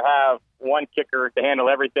much rather have one kicker to handle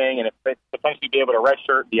everything and if they potentially be able to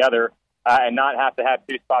redshirt the other and not have to have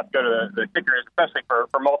 2 spots go to the kickers, especially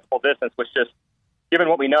for multiple distance, which just, given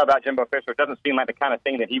what we know about Jimbo Fisher, doesn't seem like the kind of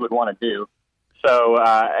thing that he would want to do. So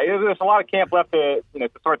there's a lot of camp left to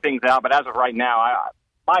sort things out. But as of right now,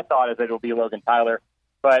 my thought is that it'll be Logan Tyler.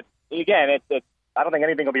 But again, I don't think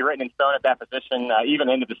anything will be written in stone at that position, even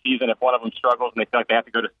into the season. If one of them struggles and they feel like they have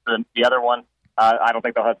to go to the other one, I don't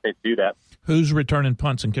think they'll hesitate to do that. Who's returning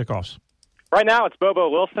punts and kickoffs? Right now it's Bobo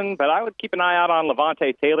Wilson, but I would keep an eye out on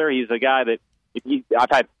Levante Taylor. He's a guy that I've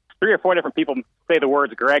had 3 or 4 different people say the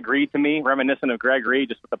words Greg Reed to me, reminiscent of Greg Reed,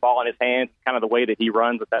 just with the ball in his hands, kind of the way that he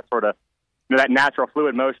runs with that sort of that natural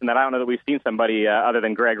fluid motion that I don't know that we've seen somebody other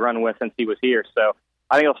than Greg run with since he was here. So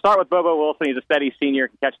I think he'll start with Bobo Wilson. He's a steady senior,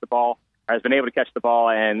 can catch the ball, or has been able to catch the ball,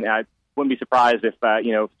 and I wouldn't be surprised if,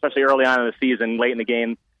 especially early on in the season, late in the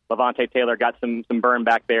game, Levante Taylor got some burn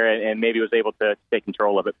back there and maybe was able to take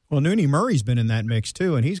control of it. Well, Nooney Murray's been in that mix,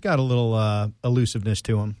 too, and he's got a little elusiveness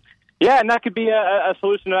to him. Yeah, and that could be a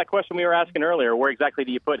solution to that question we were asking earlier. Where exactly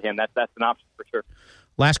do you put him? That's an option for sure.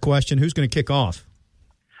 Last question, who's going to kick off?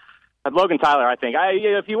 Logan Tyler, I think.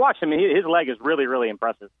 If you watch him, his leg is really, really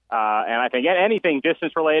impressive. And I think anything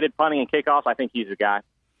distance-related, punting and kickoff, I think he's the guy.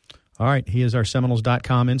 All right, he is our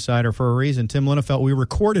Seminoles.com insider for a reason. Tim Linnefelt, we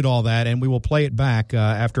recorded all that, and we will play it back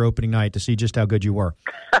after opening night to see just how good you were.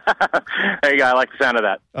 There you go. I like the sound of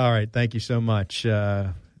that. All right, thank you so much.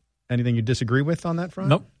 Anything you disagree with on that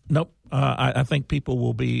front? Nope. I think people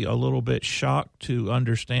will be a little bit shocked to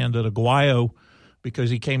understand that Aguayo, because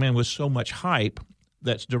he came in with so much hype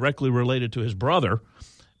that's directly related to his brother,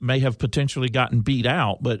 may have potentially gotten beat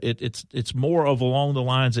out, but it's more of along the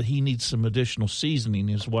lines that he needs some additional seasoning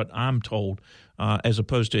is what I'm told, as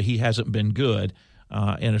opposed to he hasn't been good.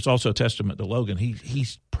 And it's also a testament to Logan.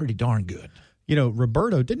 He's pretty darn good.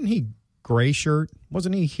 Roberto, didn't he gray shirt?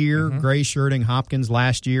 Wasn't he here gray shirting Hopkins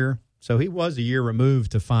last year? So he was a year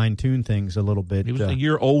removed to fine-tune things a little bit. He was a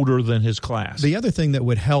year older than his class. The other thing that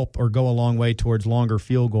would help or go a long way towards longer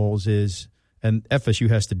field goals is, and FSU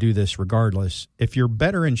has to do this regardless, if you're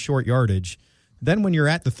better in short yardage, then when you're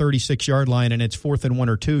at the 36-yard line and it's 4th and 1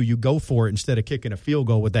 or 2, you go for it instead of kicking a field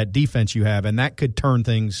goal with that defense you have, and that could turn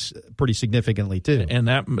things pretty significantly too. And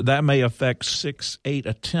that may affect 6-8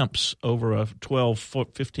 attempts over a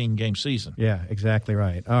 12-15-game season. Yeah, exactly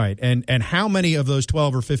right. All right, and how many of those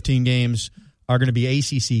 12 or 15 games are going to be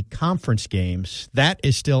ACC conference games? That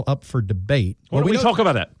is still up for debate. Well, we talk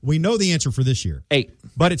about that. We know the answer for this year. 8.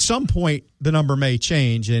 But at some point, the number may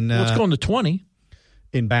change. And let's go on to 20.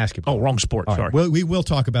 In basketball. Oh, wrong sport. All sorry. Right. Well, we will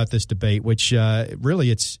talk about this debate, which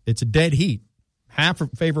really it's a dead heat. Half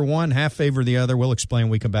favor one, half favor the other. We'll explain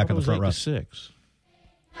when we come back on the front row. 6.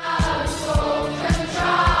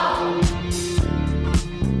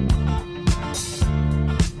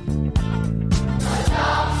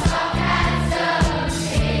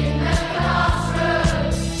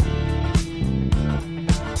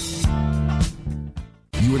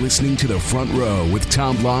 listening to The Front Row with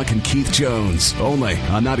Tom Block and Keith Jones, only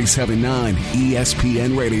on 97.9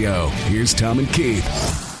 ESPN Radio. Here's Tom and Keith.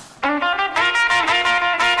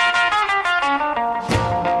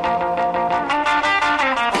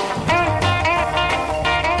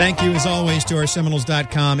 Thank you, as always, to our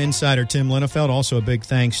Seminoles.com insider, Tim Linnefeld. Also a big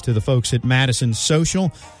thanks to the folks at Madison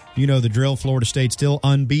Social. You know the drill. Florida State still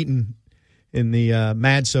unbeaten in the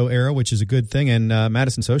MadSo era, which is a good thing. And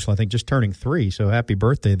Madison Social, I think, just turning 3, so happy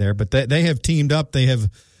birthday there. But they have teamed up.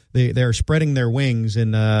 They're spreading their wings,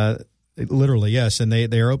 and literally, yes. And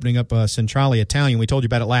they are opening up Centrale Italian. We told you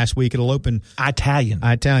about it last week. It'll open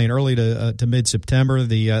Italian early to mid-September.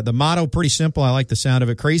 The motto, pretty simple. I like the sound of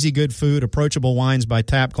it. Crazy good food, approachable wines by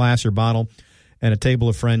tap, glass, or bottle, and a table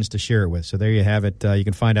of friends to share it with. So there you have it. You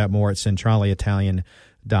can find out more at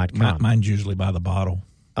centraleitalian.com. Mine's usually by the bottle.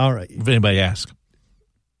 All right. If anybody asks.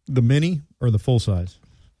 The mini or the full size?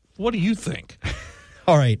 What do you think?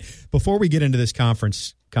 All right. Before we get into this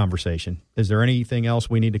conference conversation, is there anything else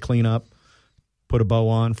we need to clean up, put a bow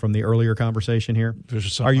on from the earlier conversation here?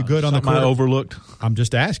 Are you good on the quarterback? I overlooked? I'm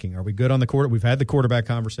just asking. Are we good on the quarter? We've had the quarterback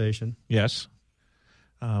conversation. Yes.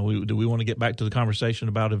 Do we want to get back to the conversation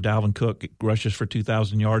about if Dalvin Cook rushes for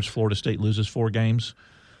 2,000 yards, Florida State loses 4 games?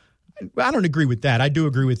 I don't agree with that. I do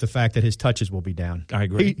agree with the fact that his touches will be down. I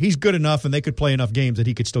agree. He's good enough, and they could play enough games that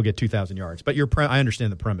he could still get 2,000 yards. But I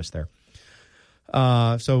understand the premise there.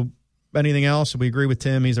 So anything else? We agree with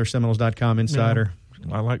Tim. He's our Seminoles.com insider.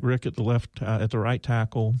 Yeah. I like Rick at the right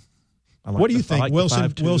tackle. What do you think? Like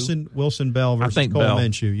Wilson Bell versus Cole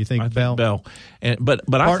Minshew. You think Bell? Bell. But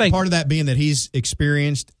I think part of that being that he's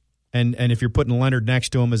experienced, and if you're putting Leonard next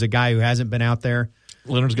to him as a guy who hasn't been out there,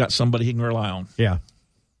 Leonard's got somebody he can rely on. Yeah.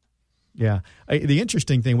 Yeah. The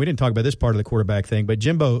interesting thing, we didn't talk about this part of the quarterback thing, but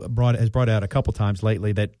Jimbo has brought out a couple times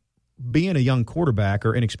lately that being a young quarterback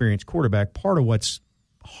or inexperienced quarterback, part of what's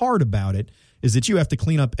hard about it is that you have to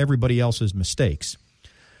clean up everybody else's mistakes.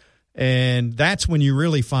 And that's when you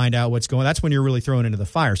really find out what's going on. That's when you're really thrown into the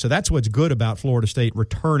fire. So that's what's good about Florida State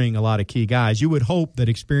returning a lot of key guys. You would hope that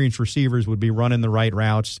experienced receivers would be running the right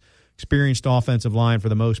routes. Experienced offensive line, for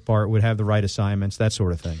the most part, would have the right assignments, that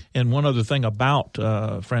sort of thing. And one other thing about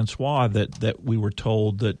Francois that we were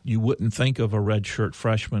told that you wouldn't think of a redshirt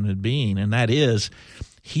freshman as being, and that is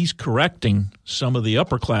he's correcting some of the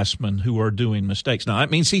upperclassmen who are doing mistakes. Now, that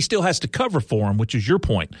means he still has to cover for them, which is your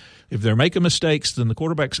point. If they're making mistakes, then the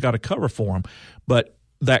quarterback's got to cover for them. But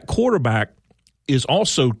that quarterback is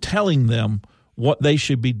also telling them what they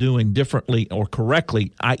should be doing differently or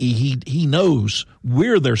correctly, i.e. he knows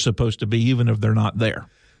where they're supposed to be even if they're not there.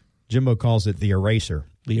 Jimbo calls it the eraser.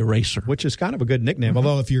 The eraser. Which is kind of a good nickname. Mm-hmm.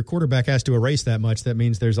 Although if your quarterback has to erase that much, that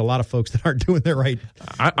means there's a lot of folks that aren't doing their right.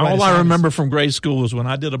 All I remember from grade school was when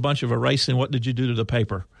I did a bunch of erasing, what did you do to the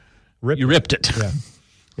paper? You ripped it. Yeah.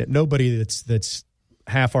 Yeah, nobody that's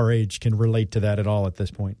half our age can relate to that at all at this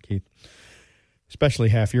point, Keith. Especially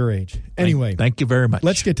half your age. Anyway. Thank you very much.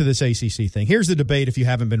 Let's get to this ACC thing. Here's the debate if you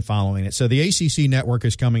haven't been following it. So the ACC network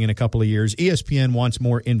is coming in a couple of years. ESPN wants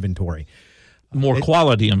more inventory. More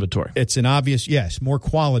quality inventory. It's an obvious, yes, more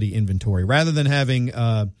quality inventory. Rather than having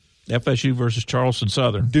FSU versus Charleston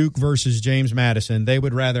Southern. Duke versus James Madison, they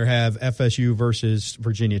would rather have FSU versus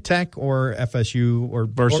Virginia Tech or FSU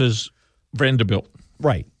versus Vanderbilt.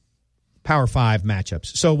 Right. Power 5 matchups.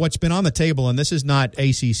 So what's been on the table, and this is not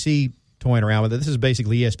ACC toying around with it. This is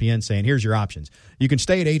basically ESPN saying, here's your options. You can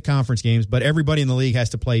stay at 8 conference games, but everybody in the league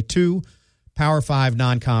has to play 2 Power 5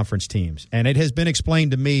 non-conference teams. And it has been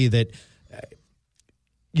explained to me that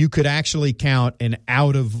you could actually count an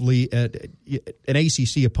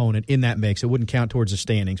ACC opponent in that mix. It wouldn't count towards the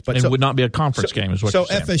standings. But it would not be a conference game is what you're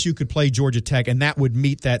saying. So FSU could play Georgia Tech, and that would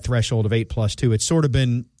meet that threshold of 8+2. It's sort of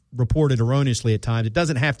been reported erroneously at times. It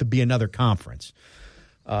doesn't have to be another conference.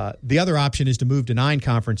 The other option is to move to 9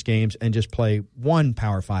 conference games and just play 1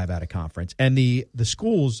 Power 5 out of conference. And the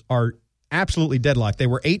schools are absolutely deadlocked. They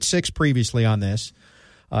were 8-6 previously on this.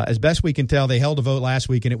 As best we can tell, they held a vote last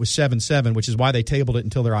week, and it was 7-7, which is why they tabled it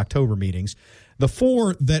until their October meetings. The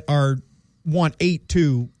 4 that want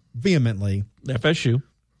 8-2 vehemently. FSU,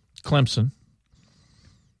 Clemson,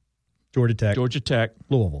 Georgia Tech,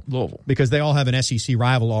 Louisville. Because they all have an SEC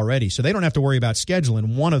rival already, so they don't have to worry about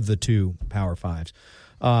scheduling one of the 2 Power 5s.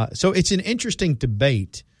 So it's an interesting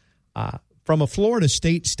debate. From a Florida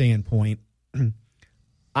State standpoint,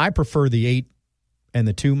 I prefer the 8 and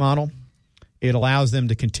the 2 model. It allows them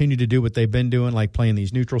to continue to do what they've been doing, like playing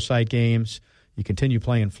these neutral site games. You continue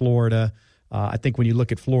playing Florida. I think when you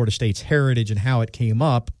look at Florida State's heritage and how it came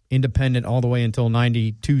up, independent all the way until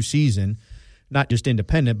 92 season, not just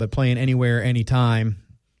independent, but playing anywhere, anytime,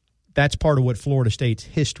 that's part of what Florida State's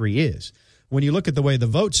history is. when you look at the way the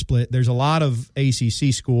vote split, there's a lot of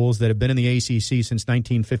ACC schools that have been in the ACC since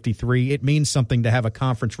 1953. It means something to have a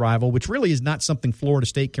conference rival, which really is not something Florida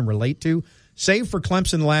State can relate to, save for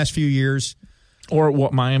Clemson the last few years. Or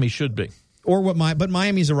what Miami should be. But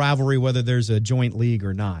Miami's a rivalry whether there's a joint league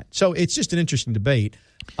or not. So it's just an interesting debate.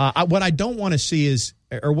 What I don't want to see is,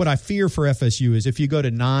 or what I fear for FSU is if you go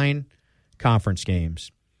to 9 conference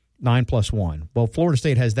games, 9+1. Well, Florida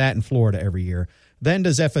State has that in Florida every year. Then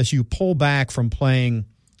does FSU pull back from playing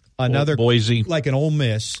another Boise, like an Ole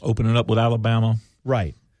Miss, opening up with Alabama?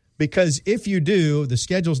 Right. Because if you do, the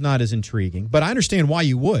schedule's not as intriguing. But I understand why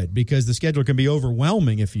you would, because the schedule can be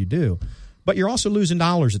overwhelming if you do. But you're also losing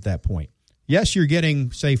dollars at that point. Yes, you're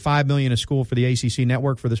getting, say, $5 million a school for the ACC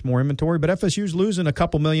network for this more inventory, but FSU's losing a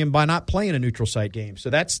couple million by not playing a neutral site game.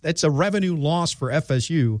 So that's a revenue loss for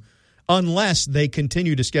FSU unless they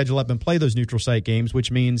continue to schedule up and play those neutral site games,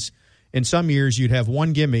 which means in some years you'd have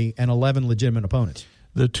 1 gimme and 11 legitimate opponents.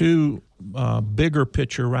 The two bigger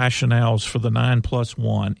picture rationales for the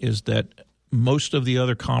 9+1 is that most of the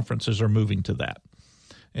other conferences are moving to that.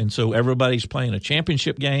 And so everybody's playing a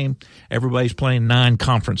championship game. Everybody's playing 9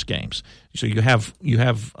 conference games. So you have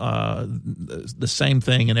the same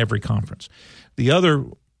thing in every conference. The other,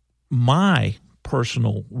 my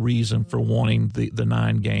personal reason for wanting the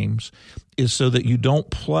 9 games is so that you don't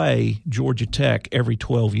play Georgia Tech every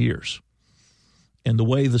 12 years. And the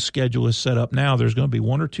way the schedule is set up now, there's going to be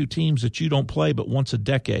 1 or 2 teams that you don't play but once a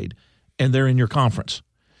decade, and they're in your conference.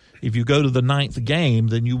 If you go to the 9th game,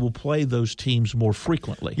 then you will play those teams more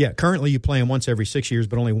frequently. Yeah, currently you play them once every 6 years,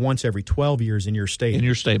 but only once every 12 years in your stadium. In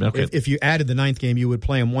your stadium, okay. If you added the 9th game, you would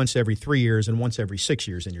play them once every 3 years and once every 6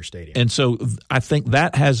 years in your stadium. And so I think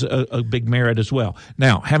that has a big merit as well.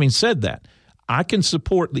 Now, having said that, I can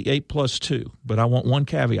support the 8+2, but I want one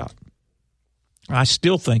caveat. I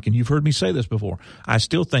still think, and you've heard me say this before, I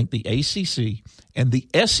still think the ACC and the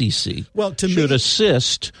SEC should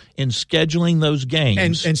assist in scheduling those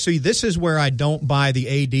games. And see, this is where I don't buy the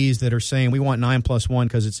ADs that are saying we want 9+1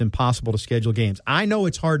 because it's impossible to schedule games. I know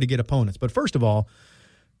it's hard to get opponents, but first of all,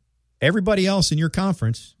 everybody else in your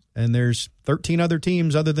conference, and there's 13 other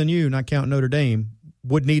teams other than you, not counting Notre Dame,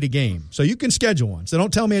 would need a game. So you can schedule one. So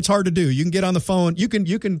don't tell me it's hard to do. You can get on the phone. You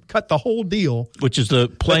can cut the whole deal. Which is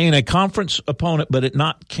playing a conference opponent, but it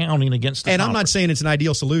not counting against the conference. I'm not saying it's an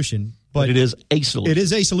ideal solution. But it is a solution. It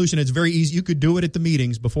is a solution. It's very easy. You could do it at the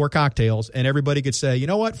meetings before cocktails, and everybody could say, you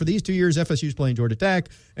know what, for these 2 years, FSU's playing Georgia Tech,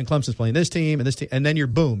 and Clemson's playing this team, and then you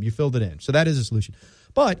filled it in. So that is a solution.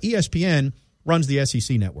 But ESPN runs the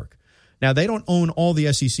SEC network. Now, they don't own all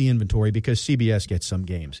the SEC inventory because CBS gets some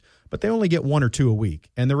games, but they only get 1 or 2 a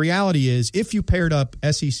week. And the reality is, if you paired up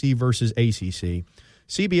SEC versus ACC,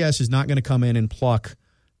 CBS is not going to come in and pluck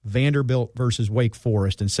Vanderbilt versus Wake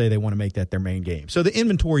Forest and say they want to make that their main game. So the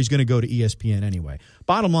inventory is going to go to ESPN anyway.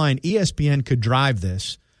 Bottom line, ESPN could drive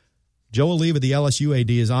this. Joe Oliva, the LSU AD,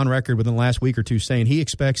 is on record within the last week or two saying he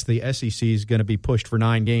expects the SEC is going to be pushed for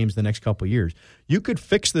 9 games the next couple of years. You could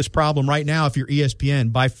fix this problem right now if you're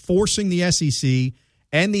ESPN by forcing the SEC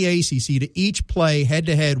and the ACC to each play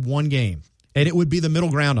head-to-head 1 game, and it would be the middle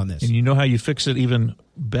ground on this. And you know how you fix it even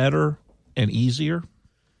better and easier?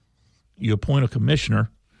 You appoint a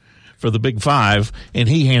commissioner for the Big Five, and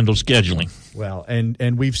he handles scheduling. Well,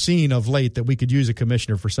 and we've seen of late that we could use a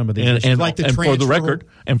commissioner for some of these issues, like the transfer.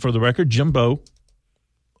 For the record, Jimbo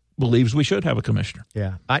believes we should have a commissioner.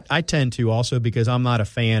 Yeah, I tend to also because I'm not a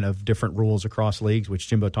fan of different rules across leagues, which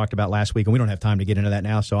Jimbo talked about last week, and we don't have time to get into that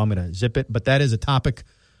now, so I'm going to zip it. But that is a topic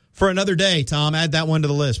for another day, Tom. Add that one to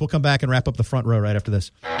the list. We'll come back and wrap up the front row right after this.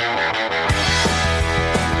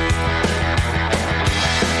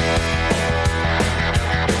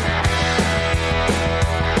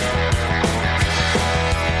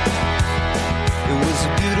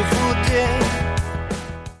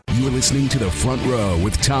 You're listening to The Front Row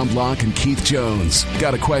with Tom Block and Keith Jones.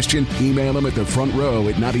 Got a question? Email them at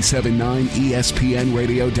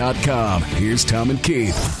thefrontrow@979ESPNradio.com. Here's Tom and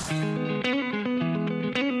Keith.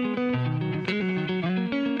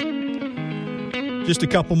 Just a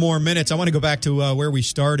couple more minutes. I want to go back to where we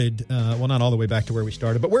started. Well, not all the way back to where we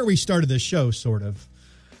started, but where we started this show, sort of.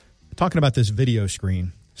 Talking about this video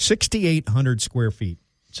screen. 6,800 square feet.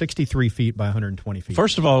 63 feet by 120 feet.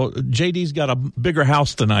 First of all, JD's got a bigger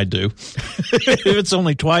house than I do. It's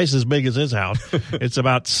only twice as big as his house. It's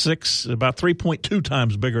about 3.2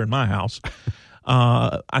 times bigger than my house.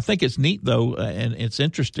 I think it's neat, though, and it's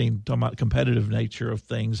interesting, talking about the competitive nature of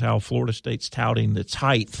things, how Florida State's touting its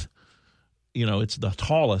height. You know, it's the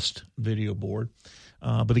tallest video board.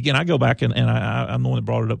 But again, I go back and I'm the one that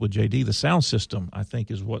brought it up with JD. The sound system, I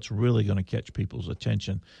think, is what's really going to catch people's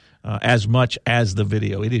attention as much as the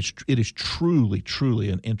video. It is truly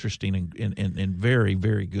an interesting and very,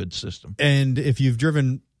 very good system. And if you've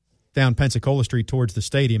driven down Pensacola Street towards the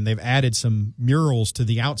stadium, they've added some murals to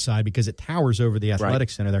the outside because it towers over the athletic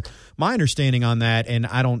center there. My understanding on that, and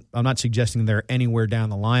I'm not suggesting they're anywhere down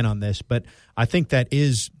the line on this, but I think that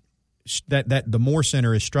the Moore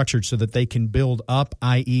Center is structured so that they can build up,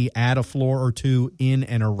 i.e. add a floor or two in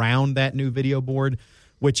and around that new video board,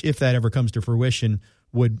 which if that ever comes to fruition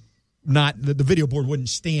would not the video board wouldn't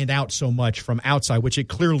stand out so much from outside, which it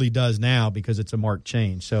clearly does now because it's a marked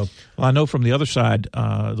change. So, well, I know from the other side,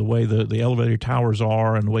 the way the elevator towers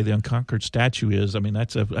are and the way the Unconquered statue is. I mean,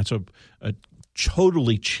 that's a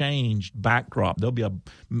totally changed backdrop. There'll be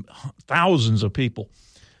thousands of people,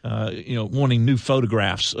 wanting new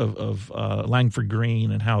photographs of Langford Green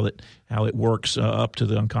and how it works up to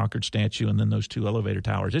the Unconquered statue, and then those two elevator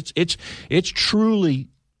towers. It's truly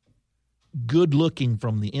good looking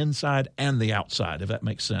from the inside and the outside, if that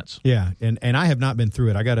makes sense. Yeah, and I have not been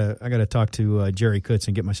through it. I gotta talk to Jerry Kutz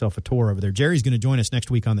and get myself a tour over there. Jerry's going to join us next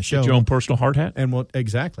week on the show. Get your own personal hard hat? And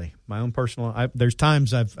exactly, my own personal. There's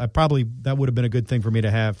times I probably that would have been a good thing for me to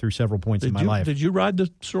have through several points in my life. Did you ride the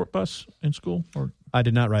short bus in school? Or I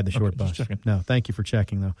did not ride the short bus. No, thank you for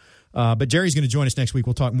checking though. But Jerry's going to join us next week.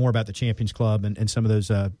 We'll talk more about the Champions Club and some of those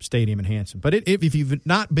stadium enhancements. But if you've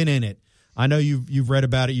not been in it, I know you've read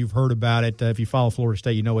about it, you've heard about it. If you follow Florida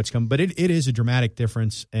State, you know what's coming. But it is a dramatic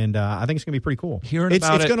difference, and I think it's going to be pretty cool. It's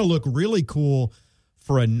going to look really cool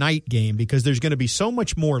for a night game because there's going to be so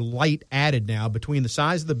much more light added now between the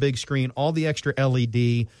size of the big screen, all the extra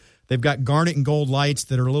LED. They've got garnet and gold lights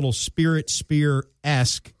that are a little Spirit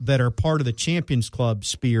Spear-esque that are part of the Champions Club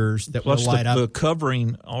spears that will light up. The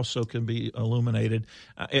covering also can be illuminated.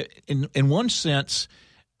 In one sense,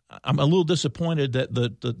 I'm a little disappointed that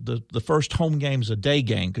the first home game is a day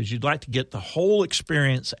game because you'd like to get the whole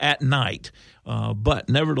experience at night. But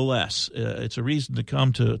nevertheless, it's a reason to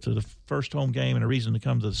come to the first home game and a reason to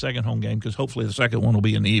come to the second home game because hopefully the second one will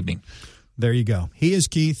be in the evening. There you go. He is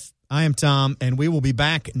Keith. I am Tom, and we will be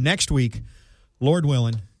back next week, Lord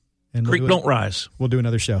willing. And Creek don't rise. We'll do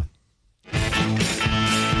another show.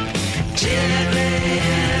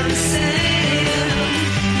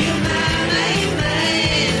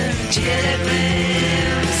 Jerry